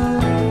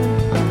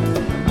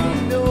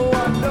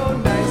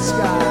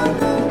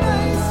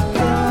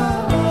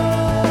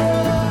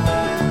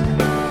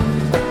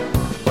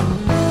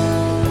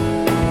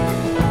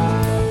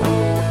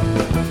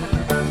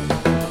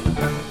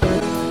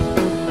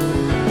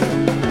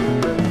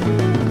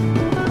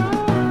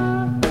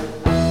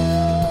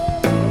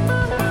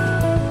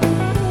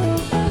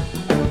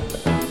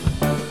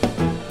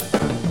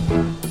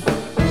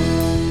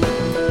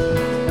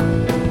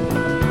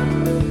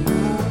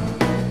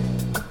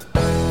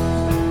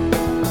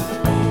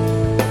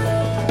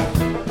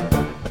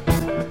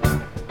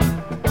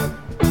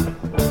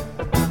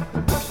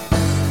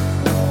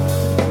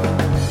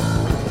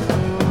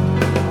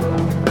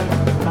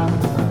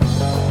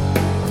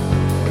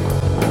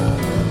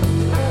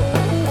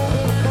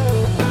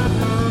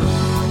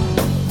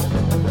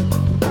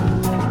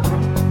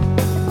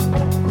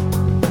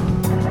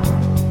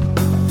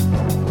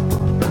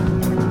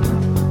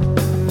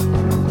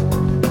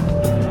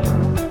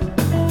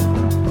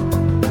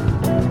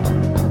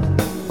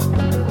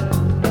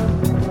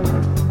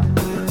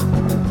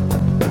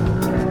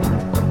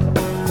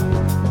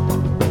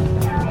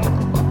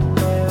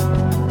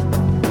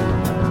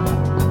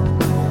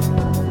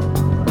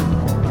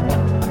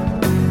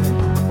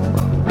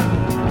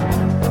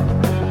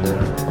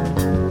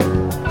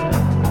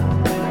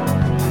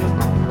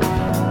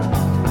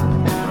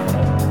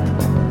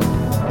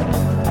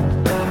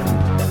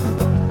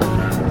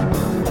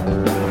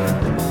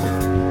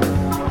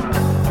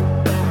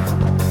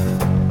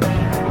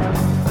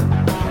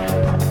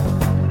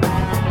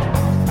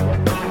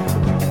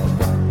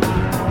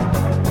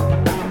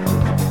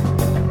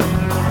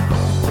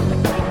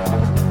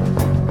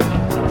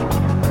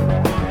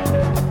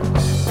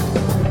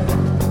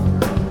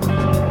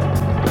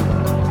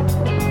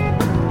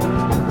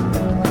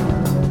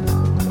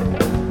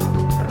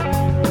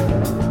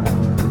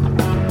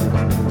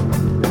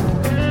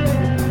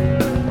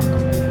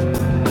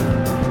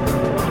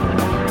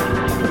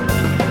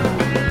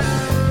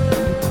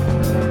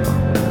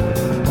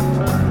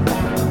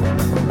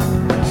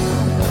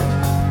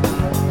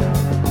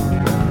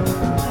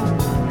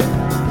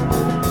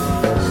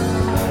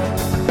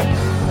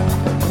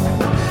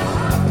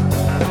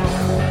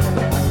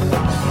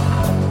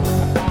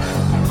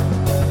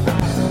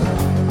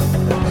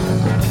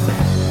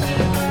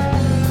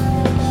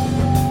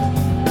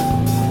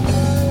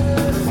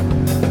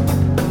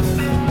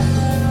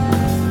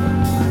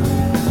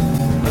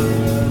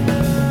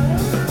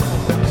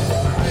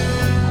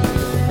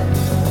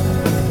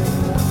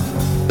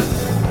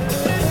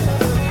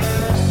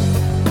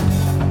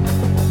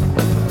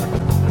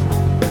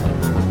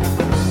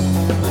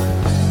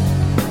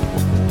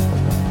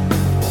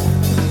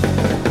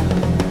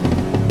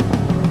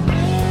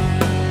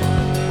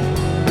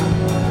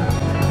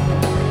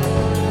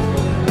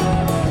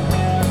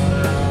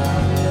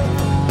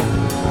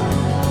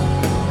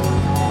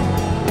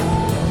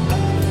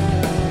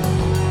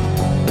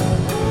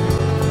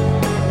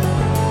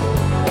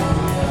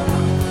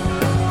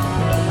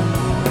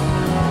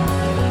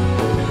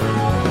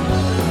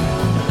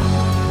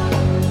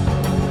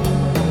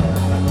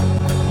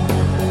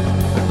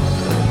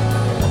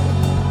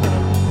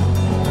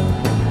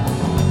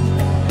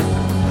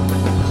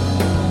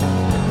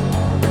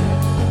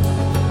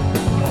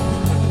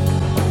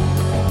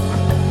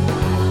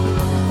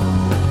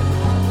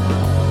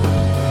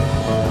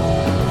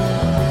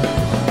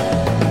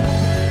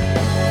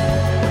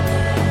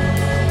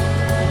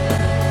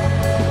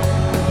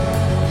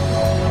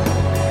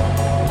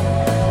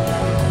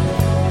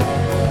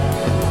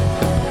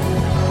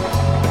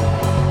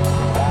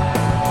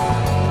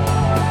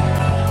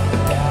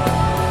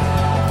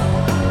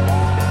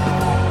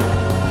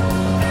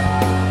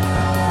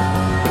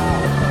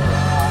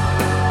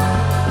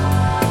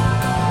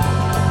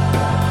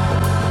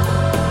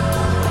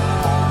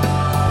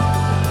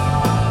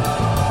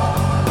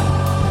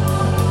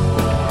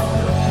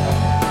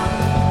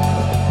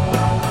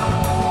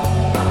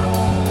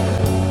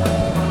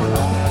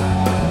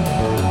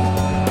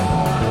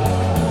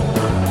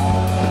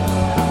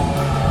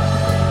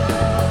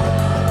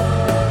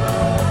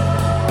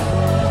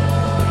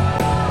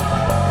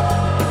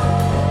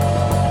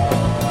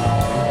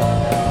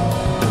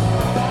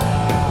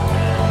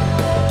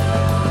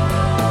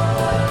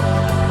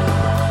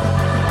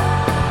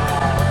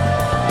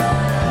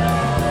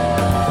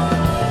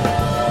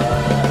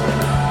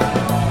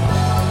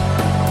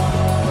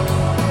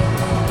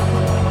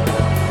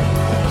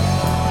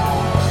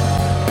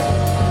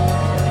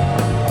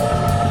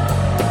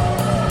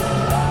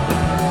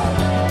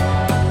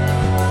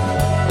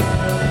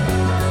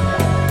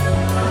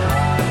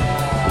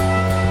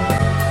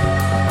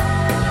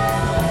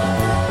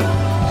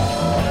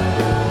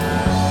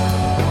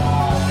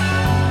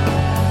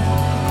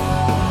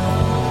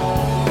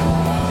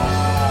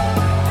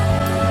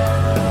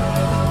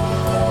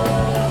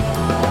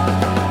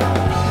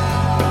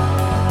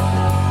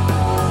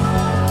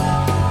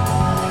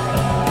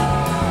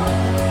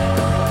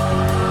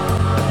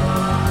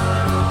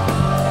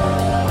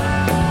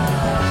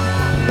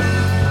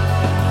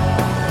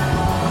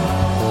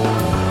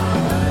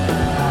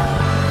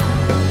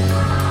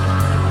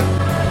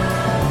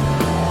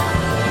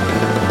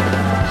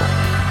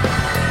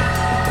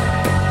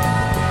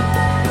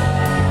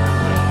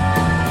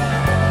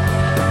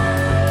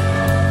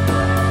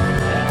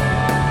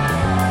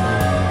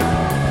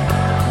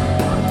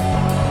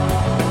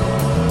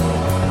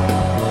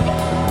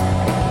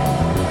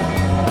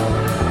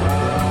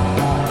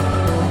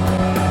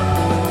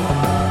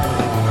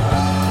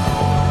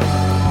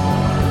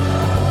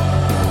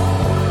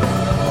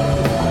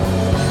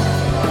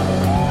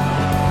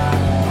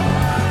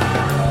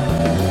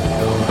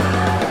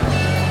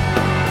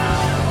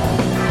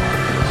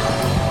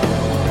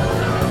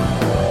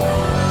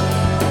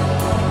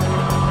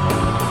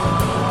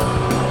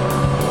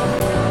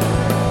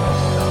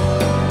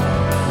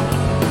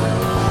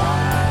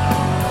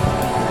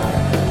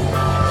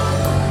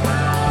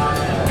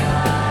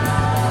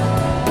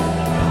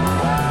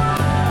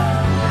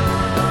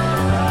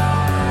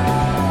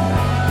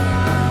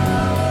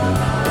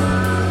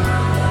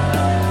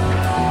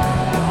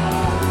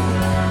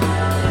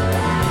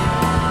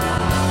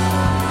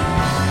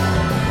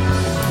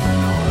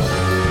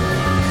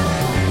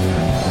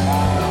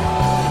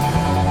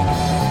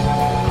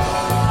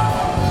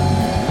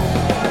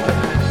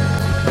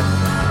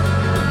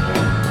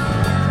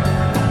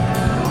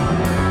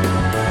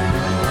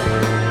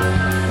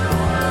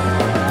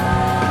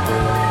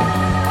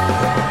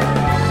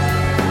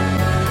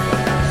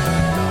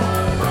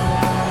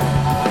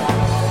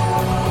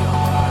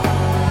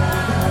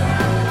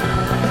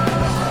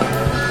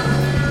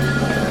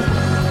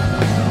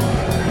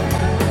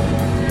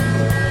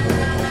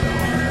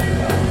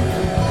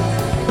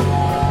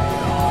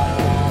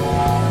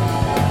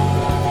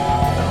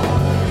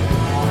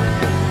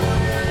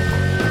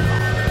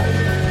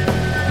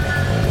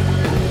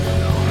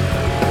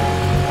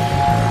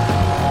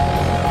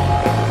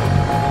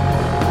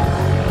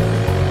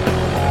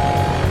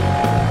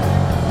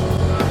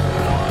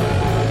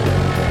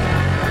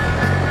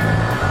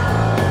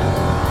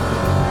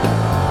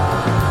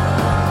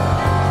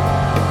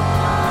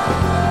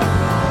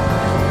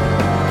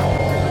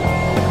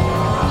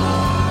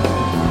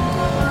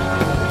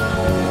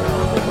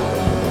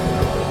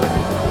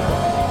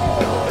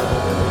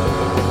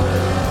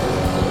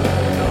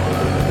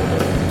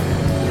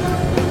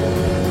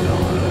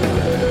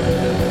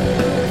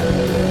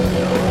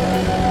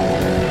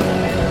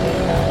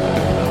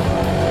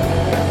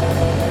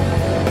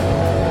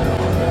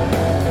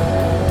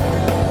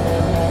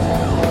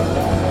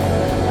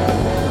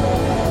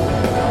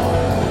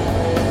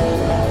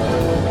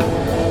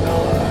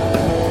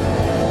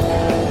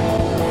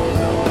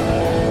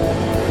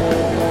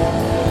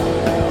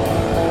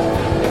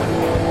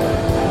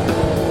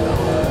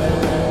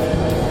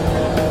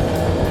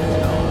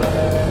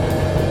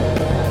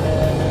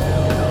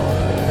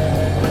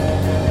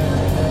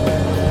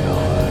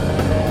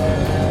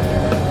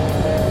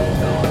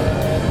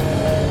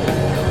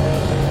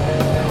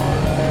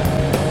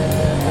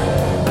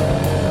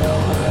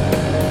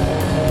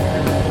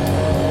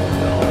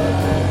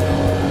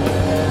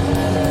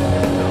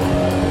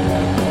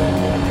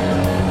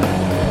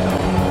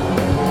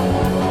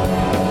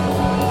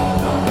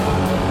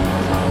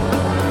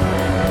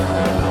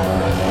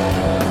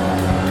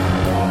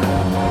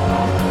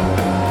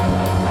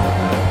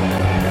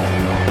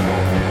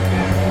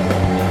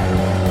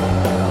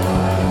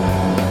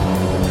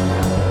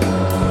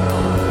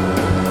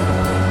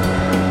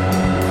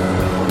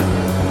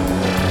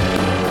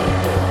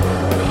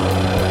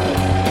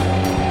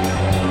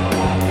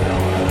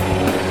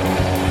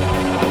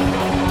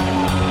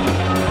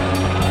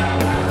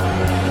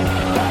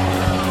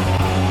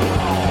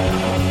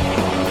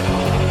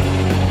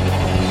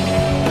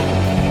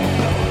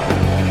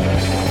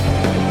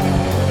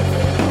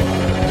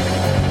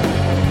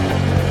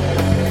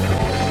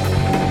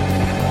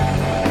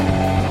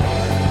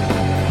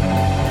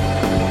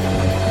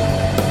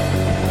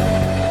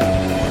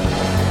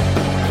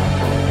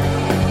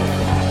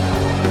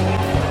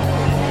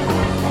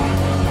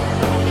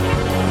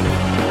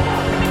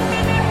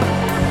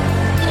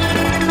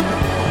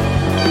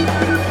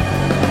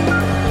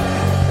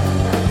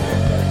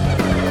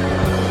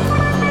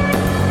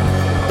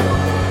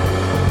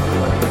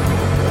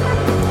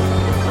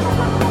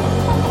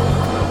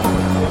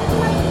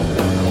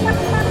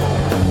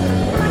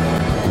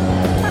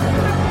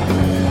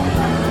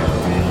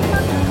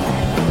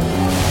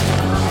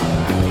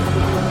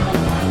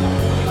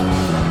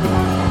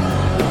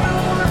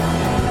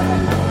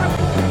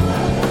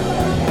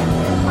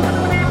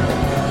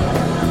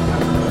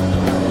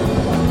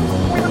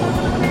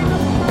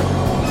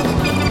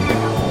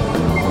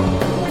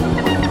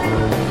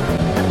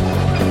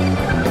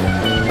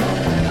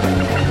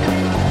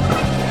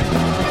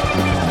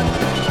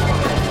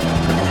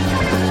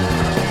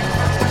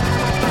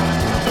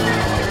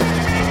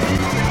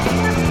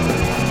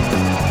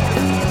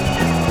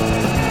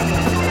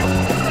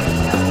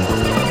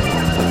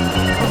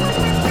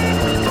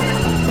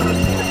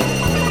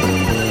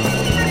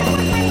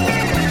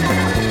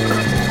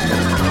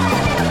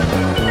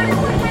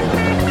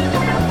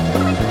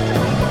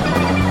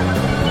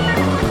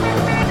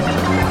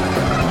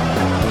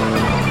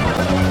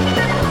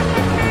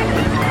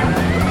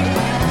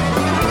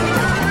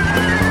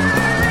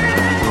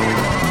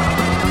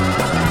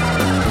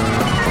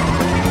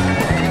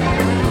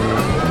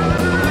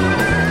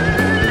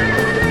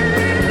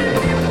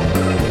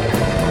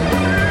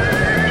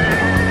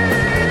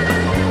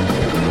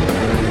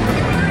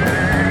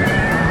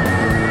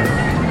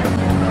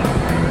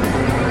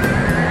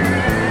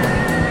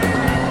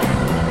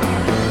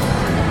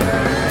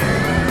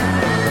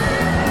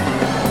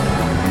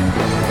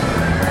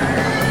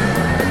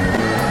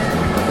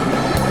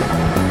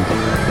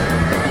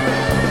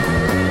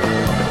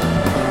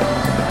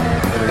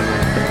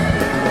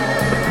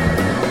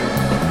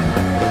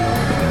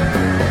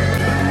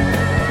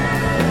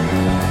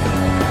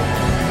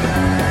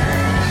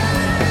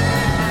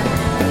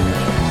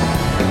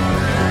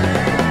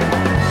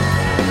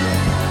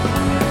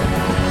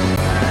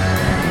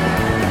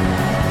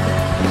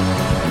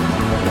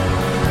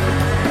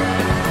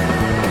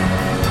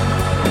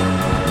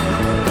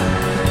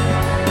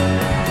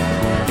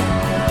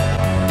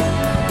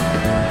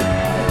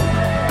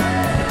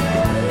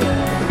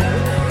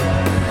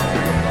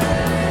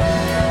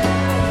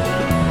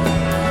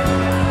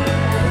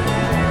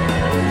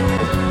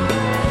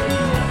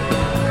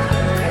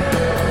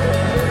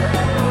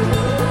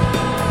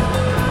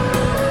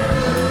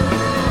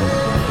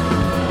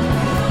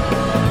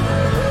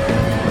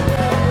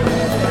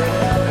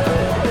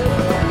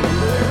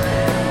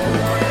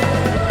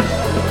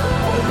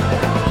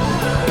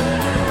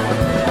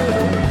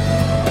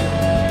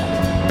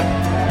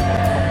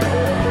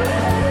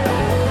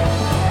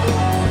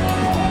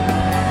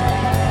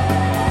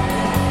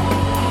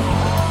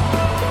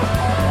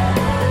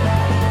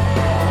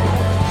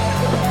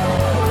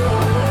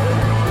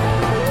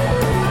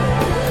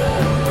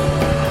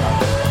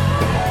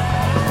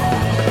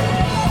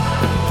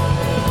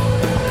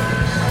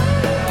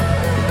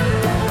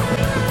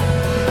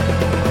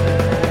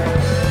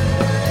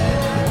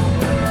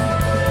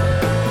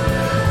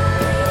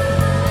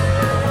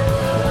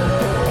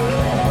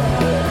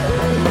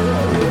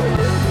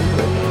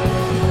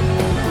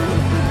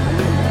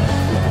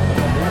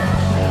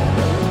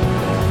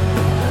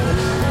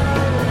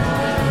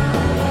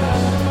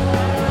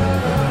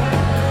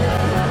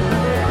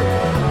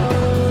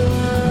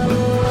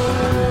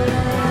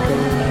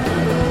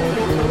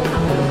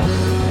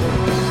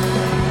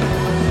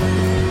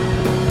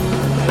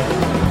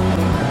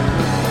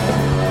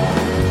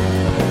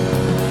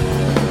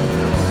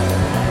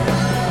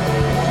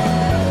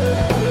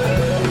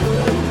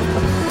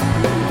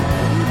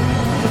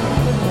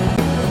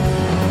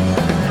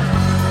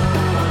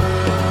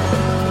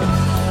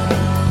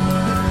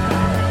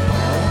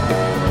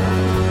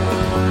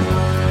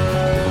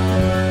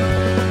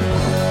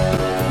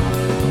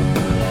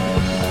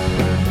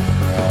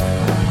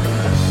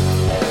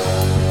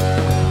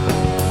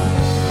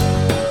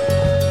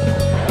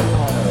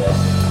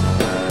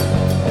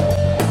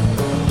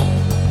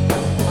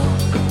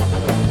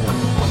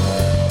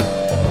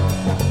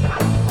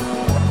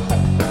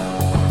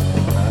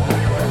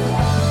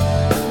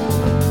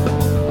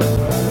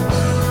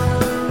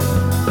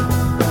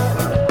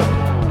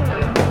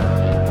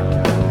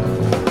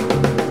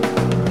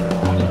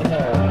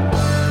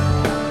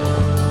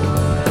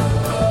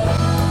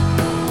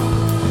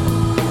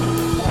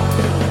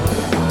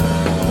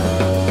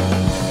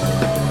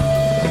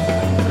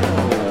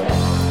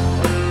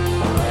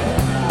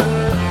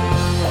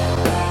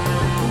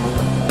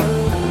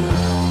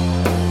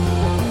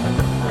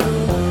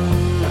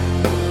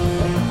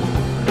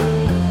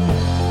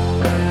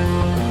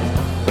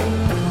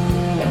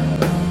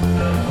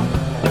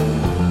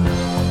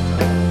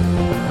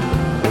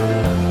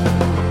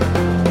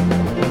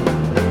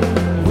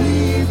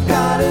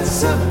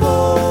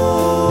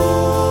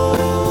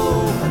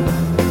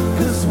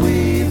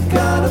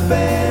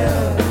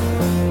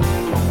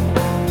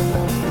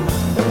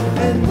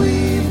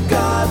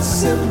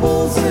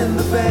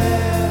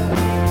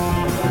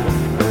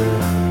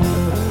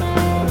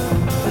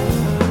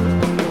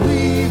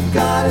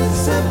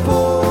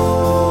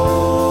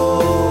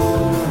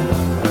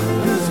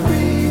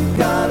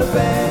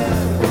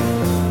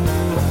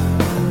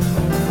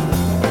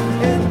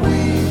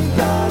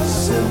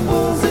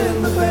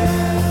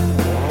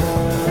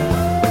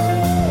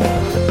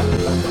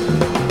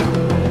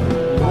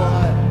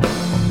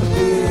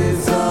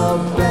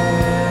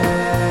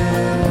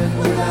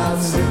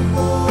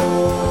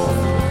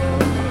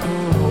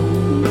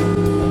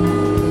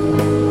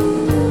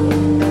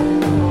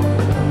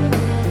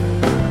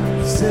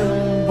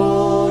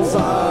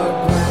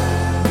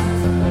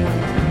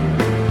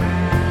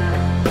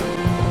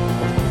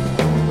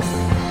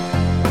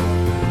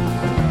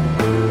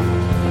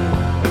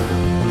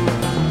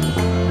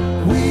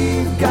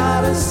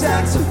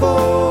 saxophone,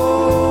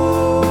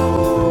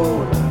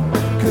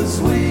 'cause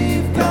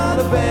we've got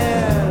a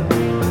band.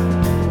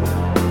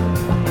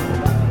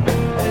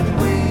 And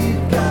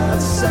we've got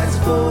a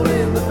saxophone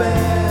in the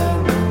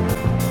band.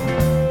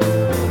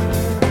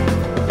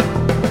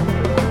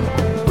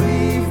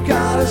 We've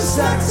got a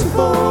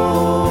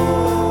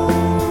saxophone,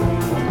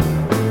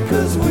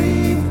 'cause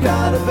we've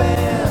got a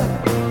band.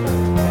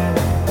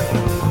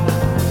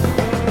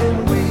 And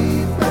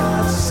we've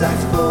got a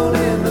saxophone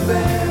in the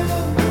band.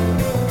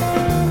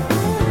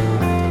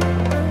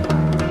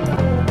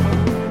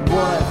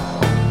 What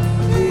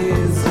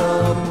is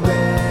a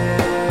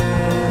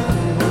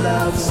band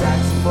without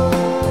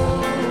saxophone?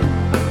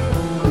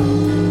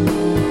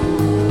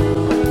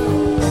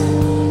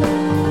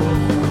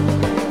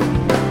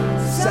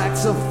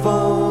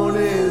 Saxophone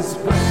is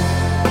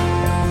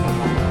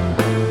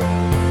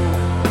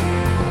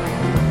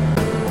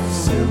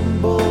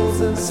cymbals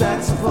and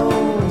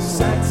saxophone,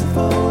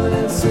 saxophone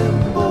and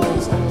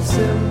cymbals,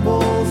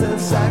 cymbals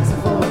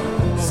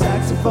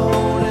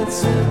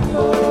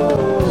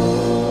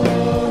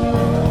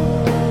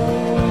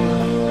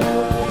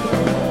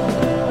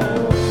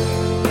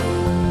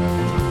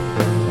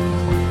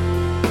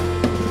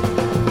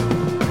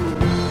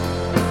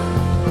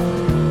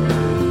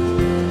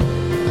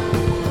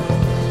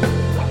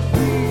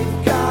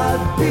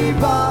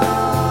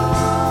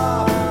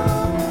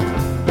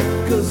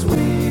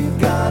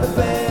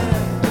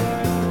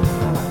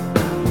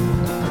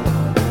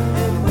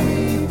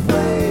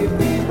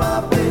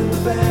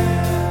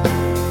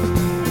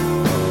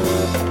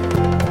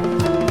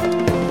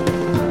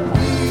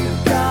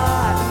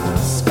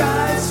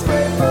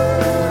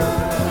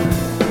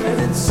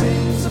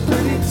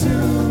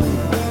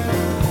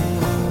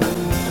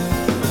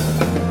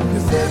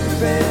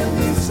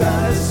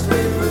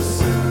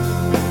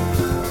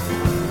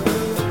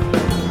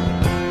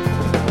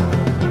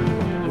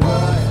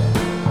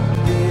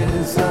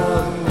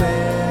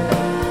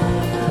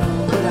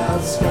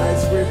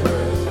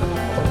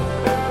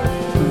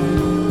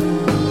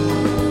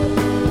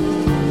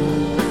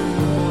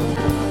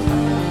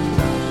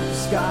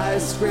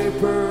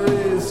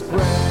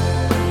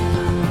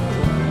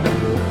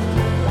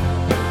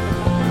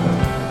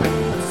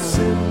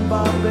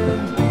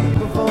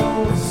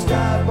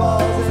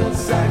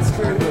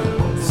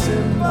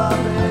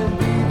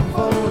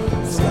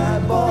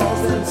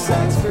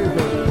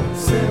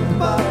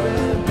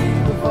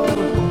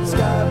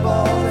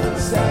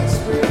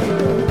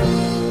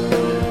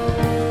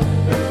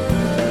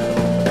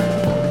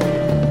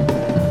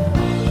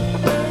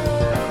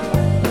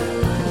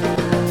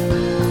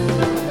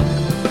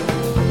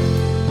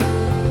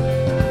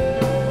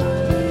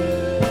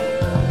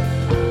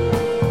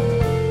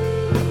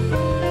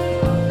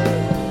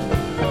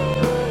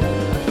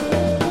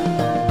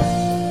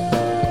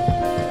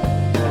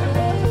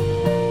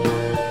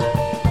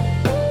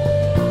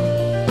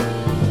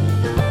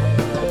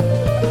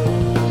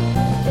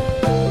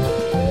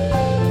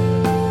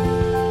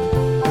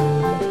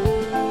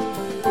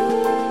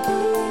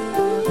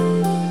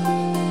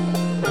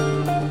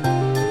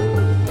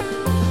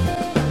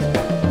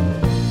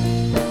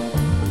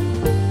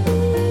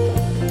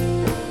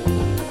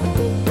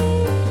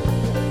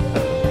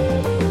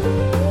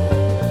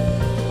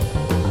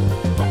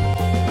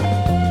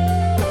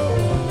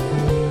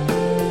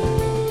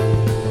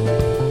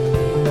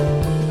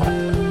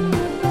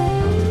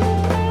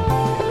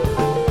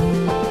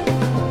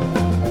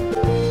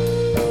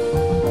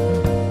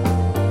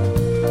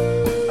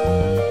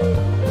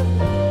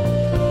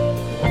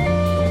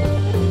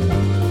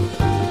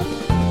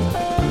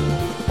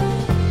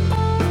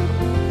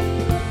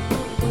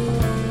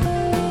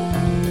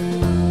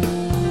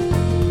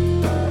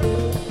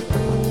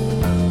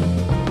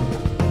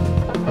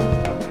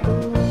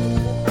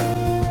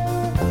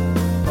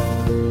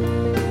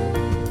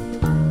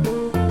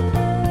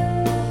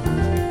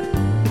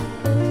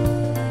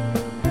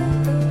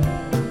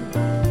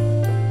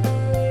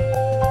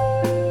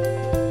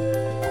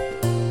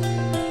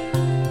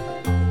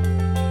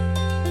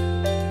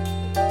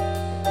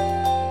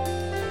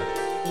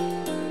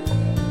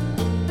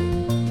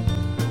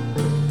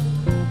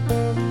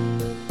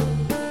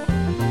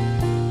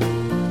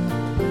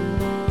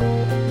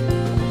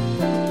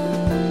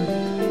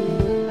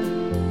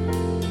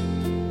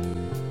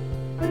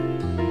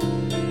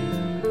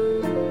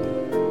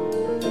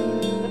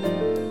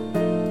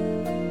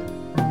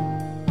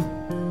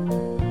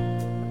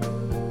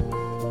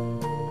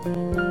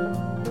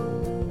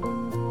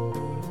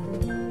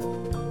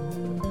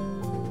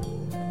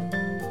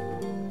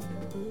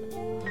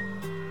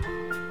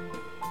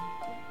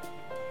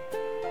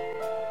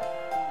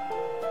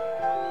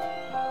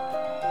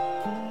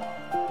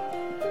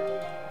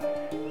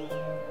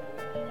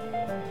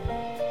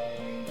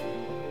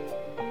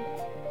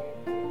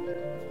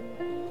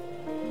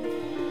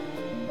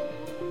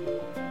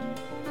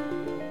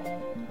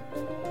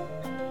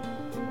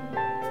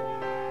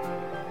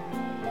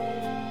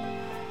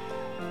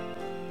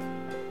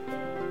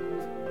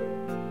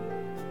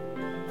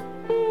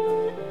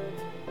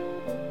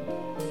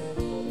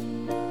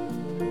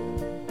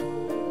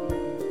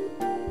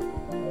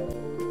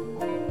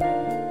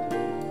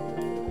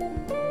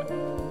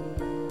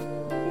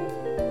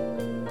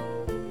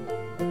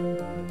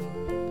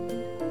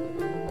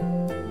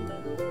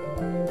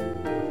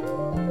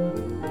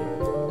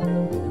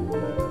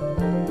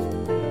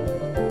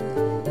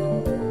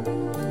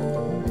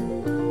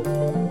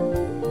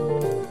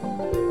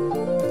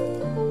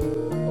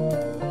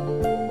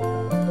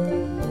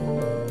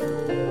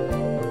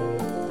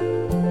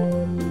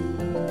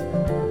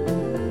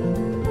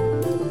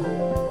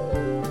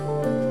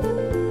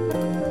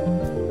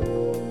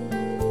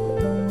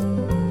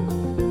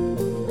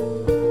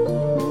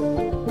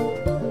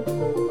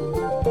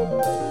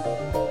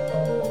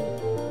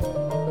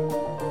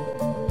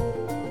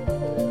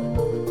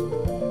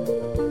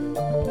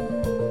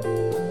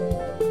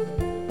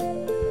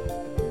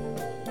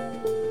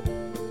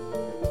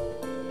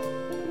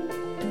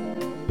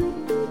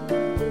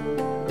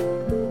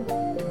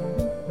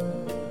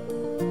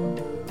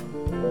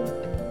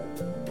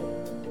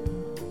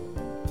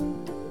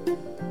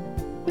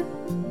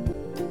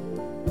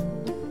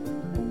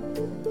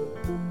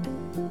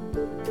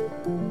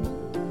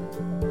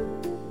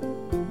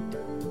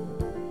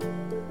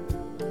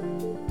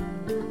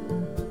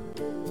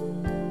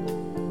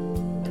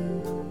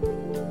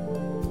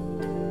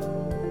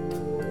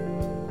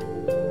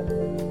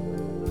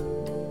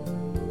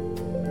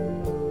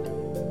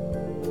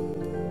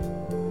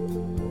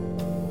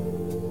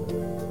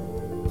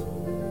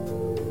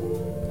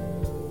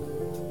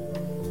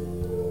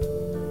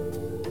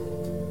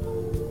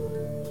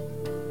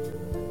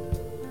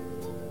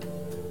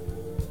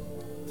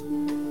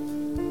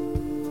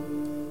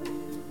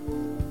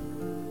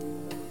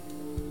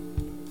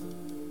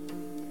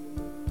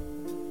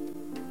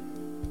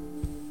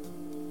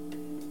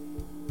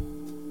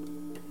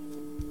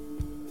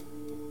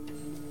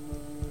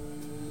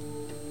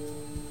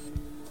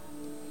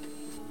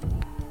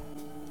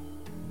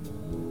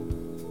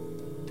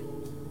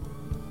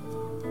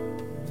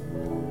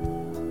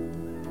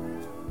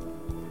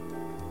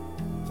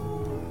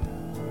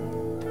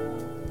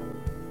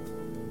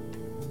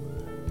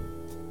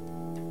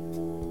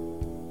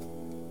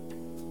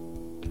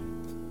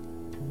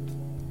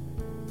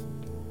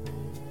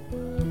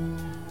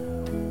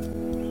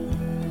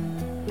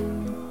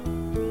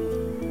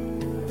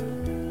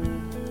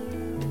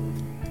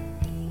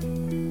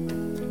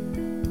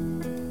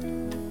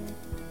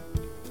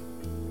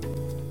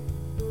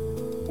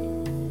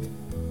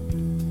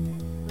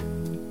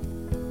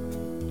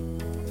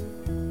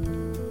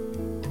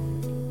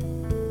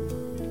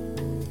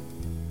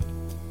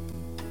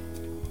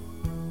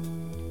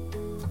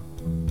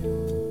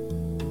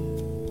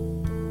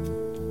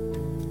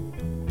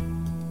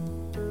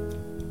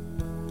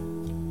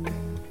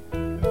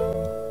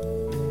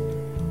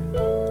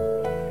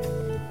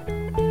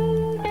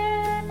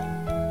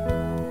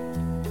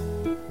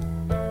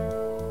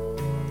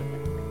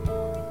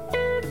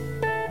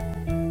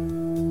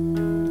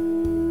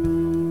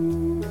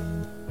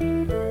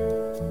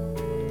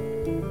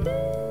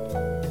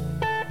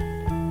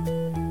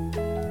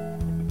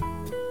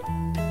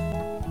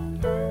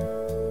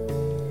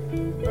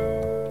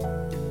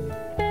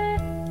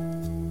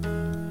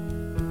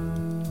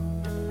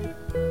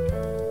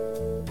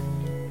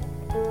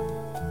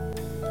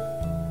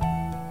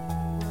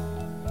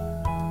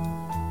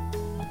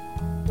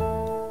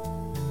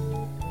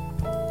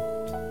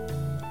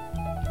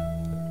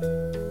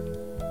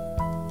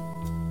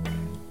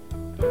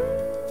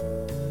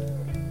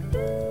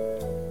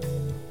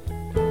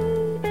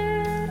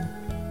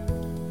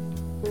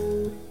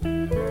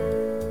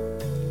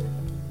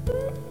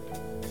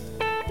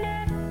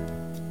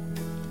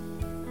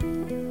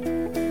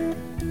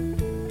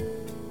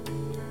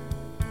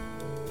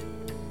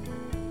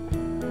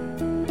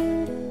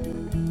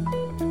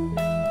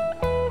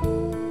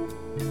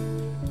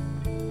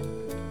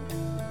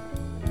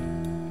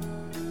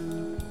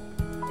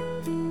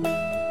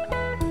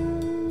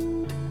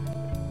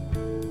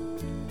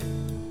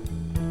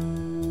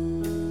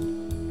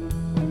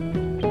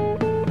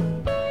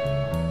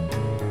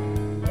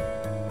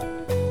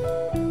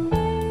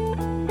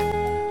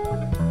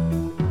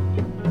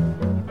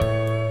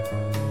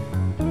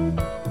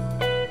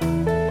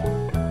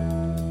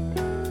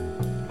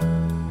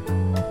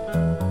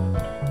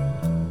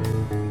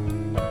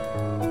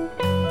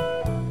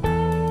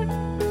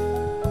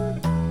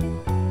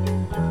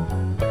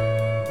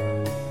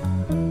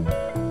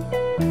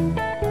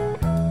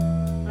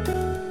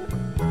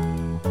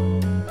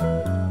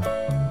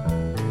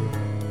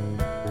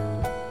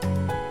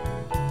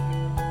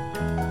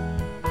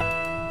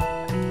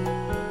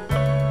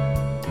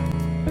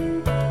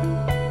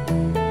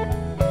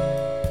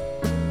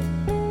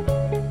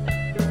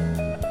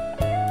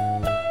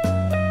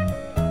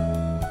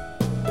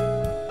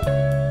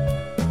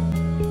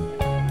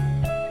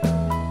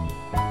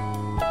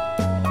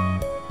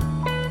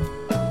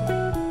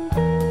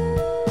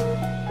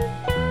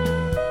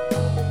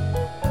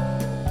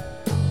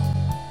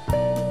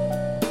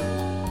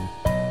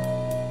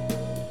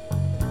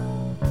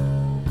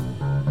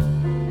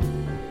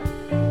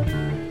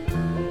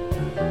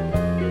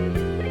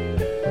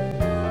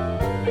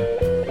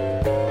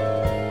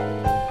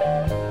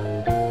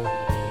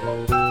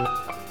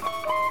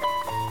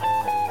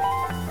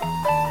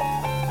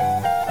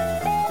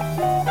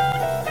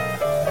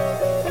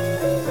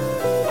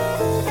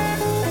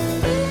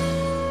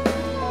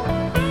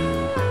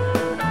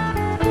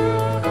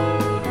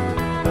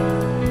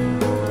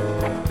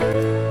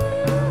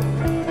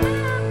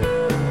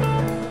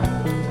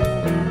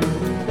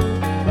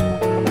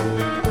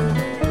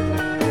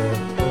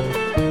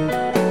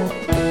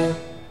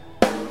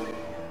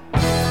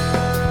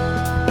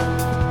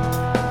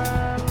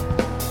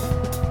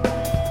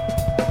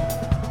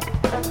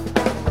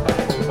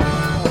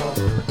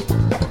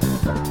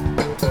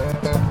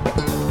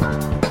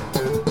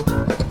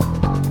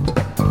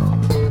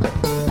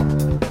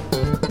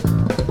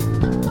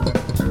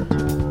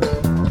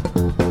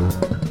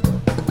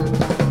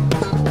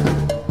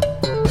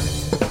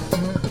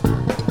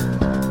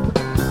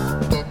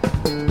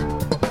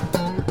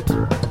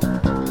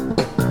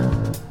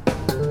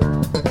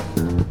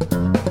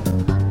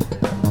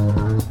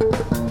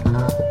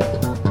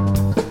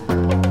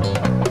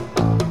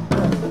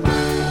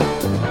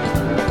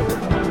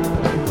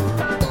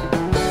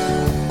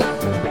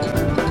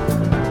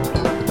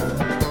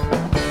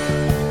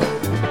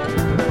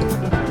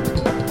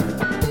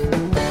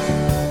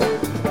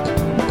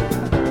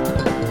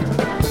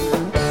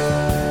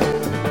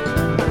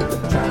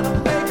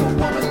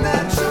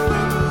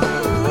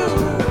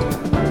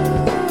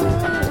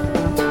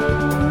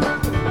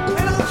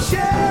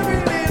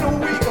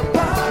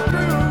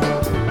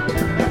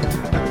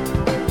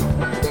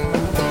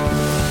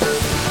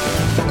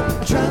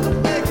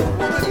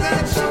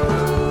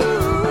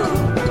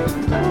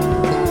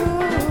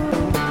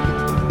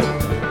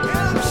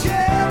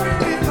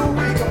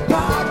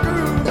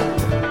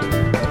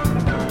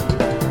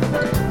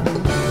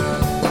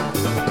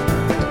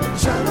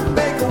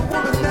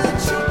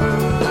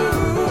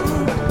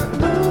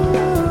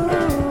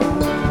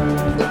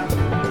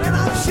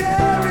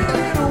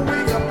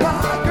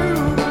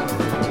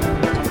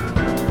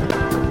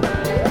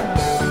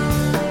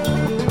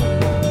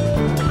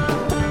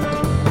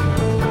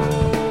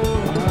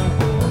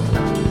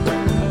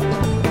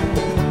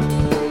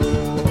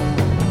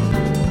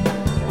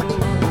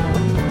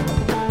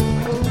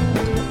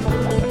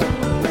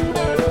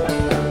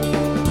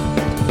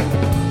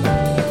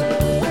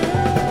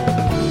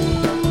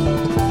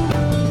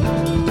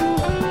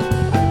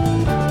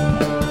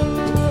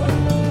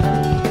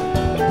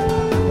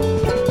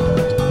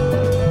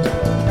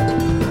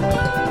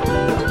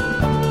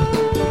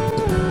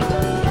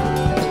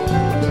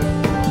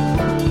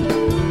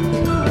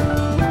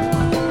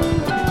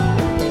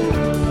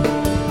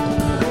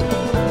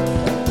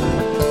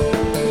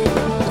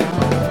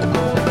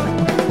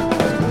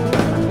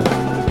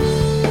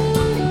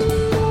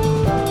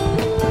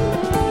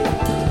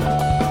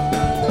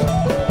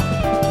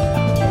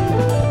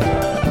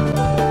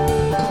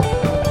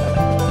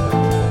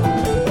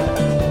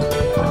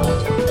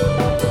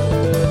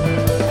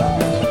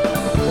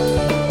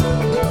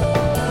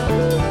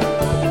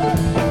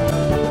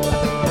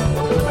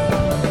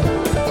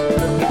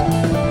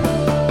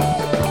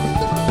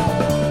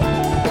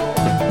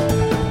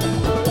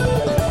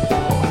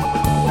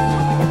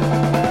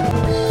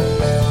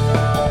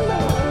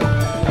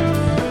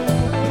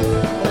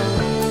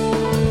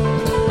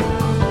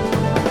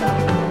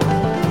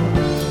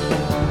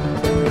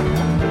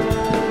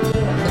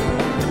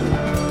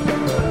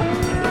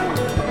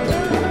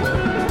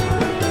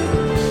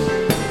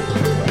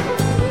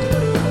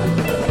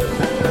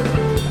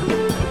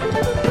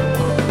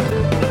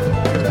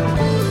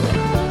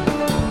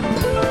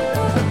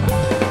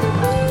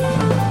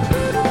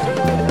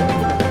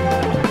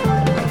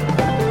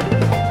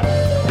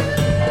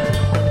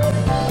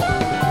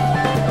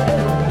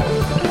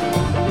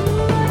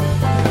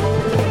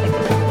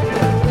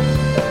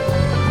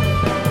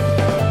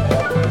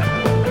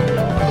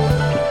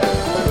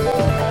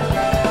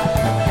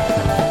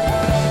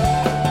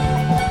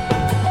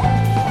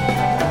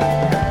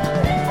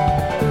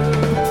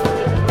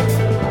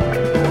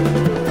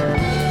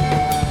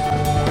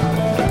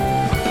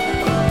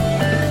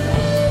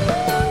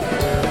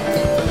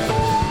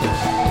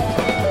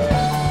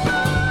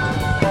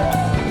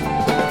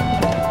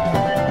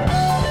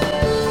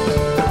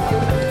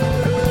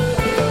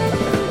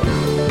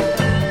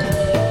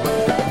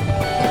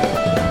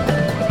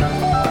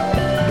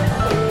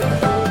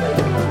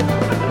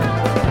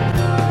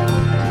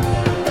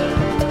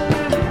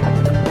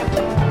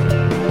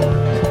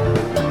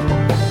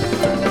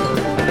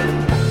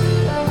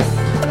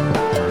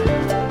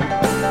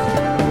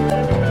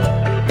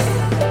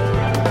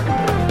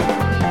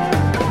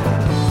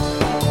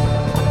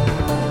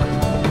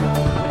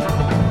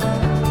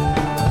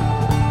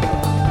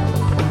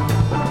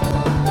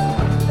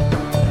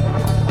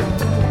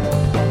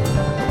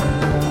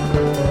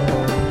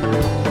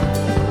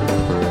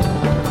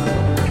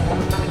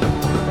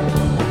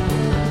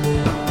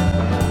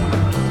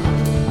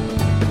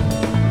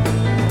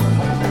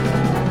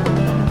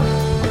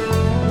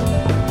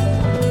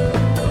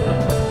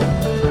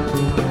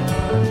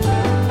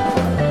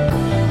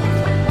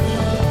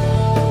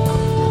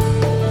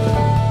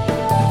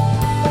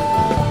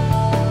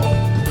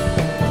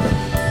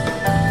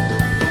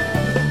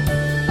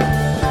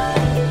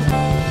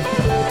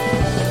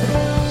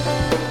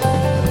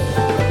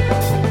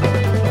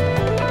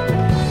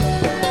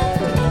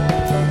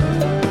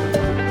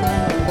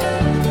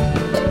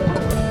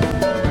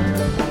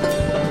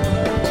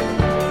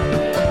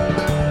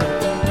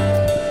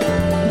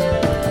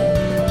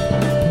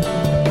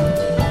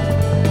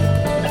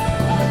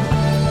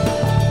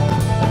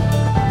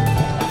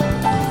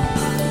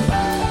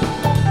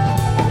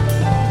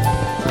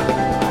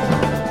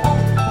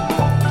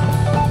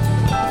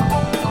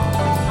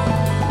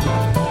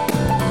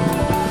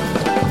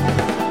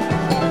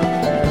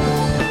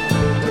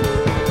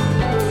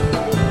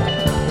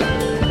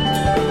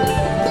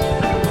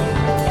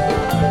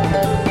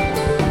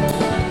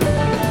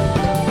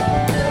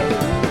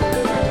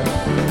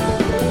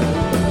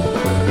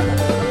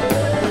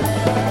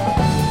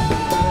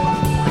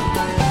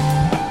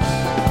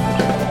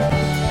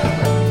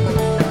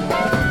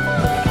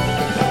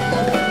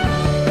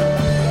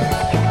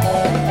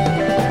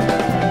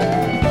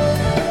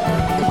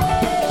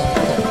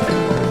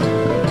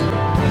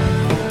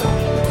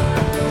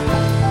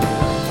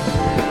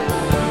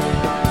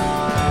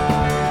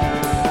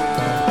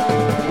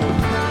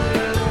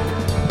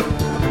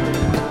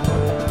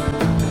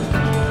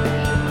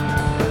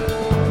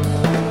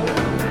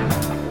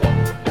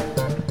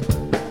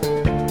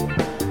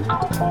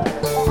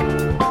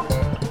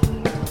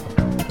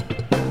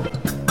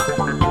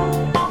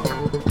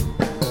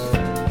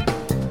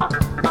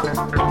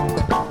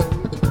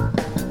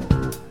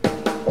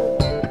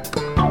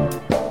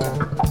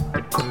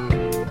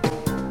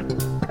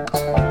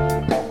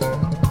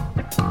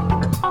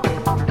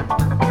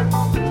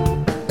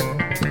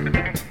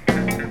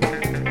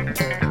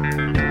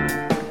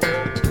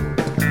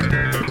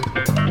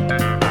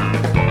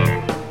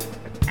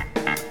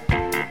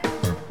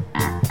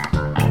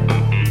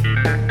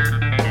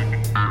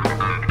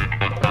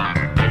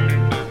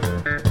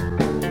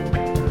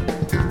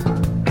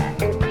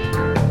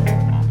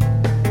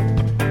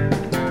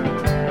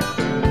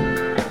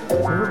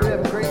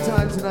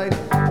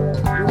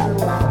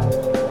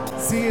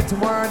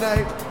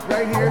night,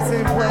 right here,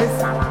 same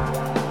place.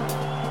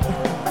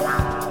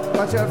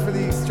 Watch out for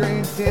the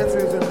strange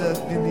dancers in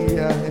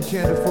the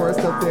enchanted forest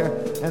up there.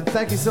 And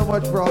thank you so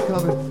much for all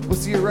coming. We'll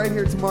see you right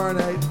here tomorrow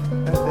night.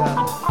 And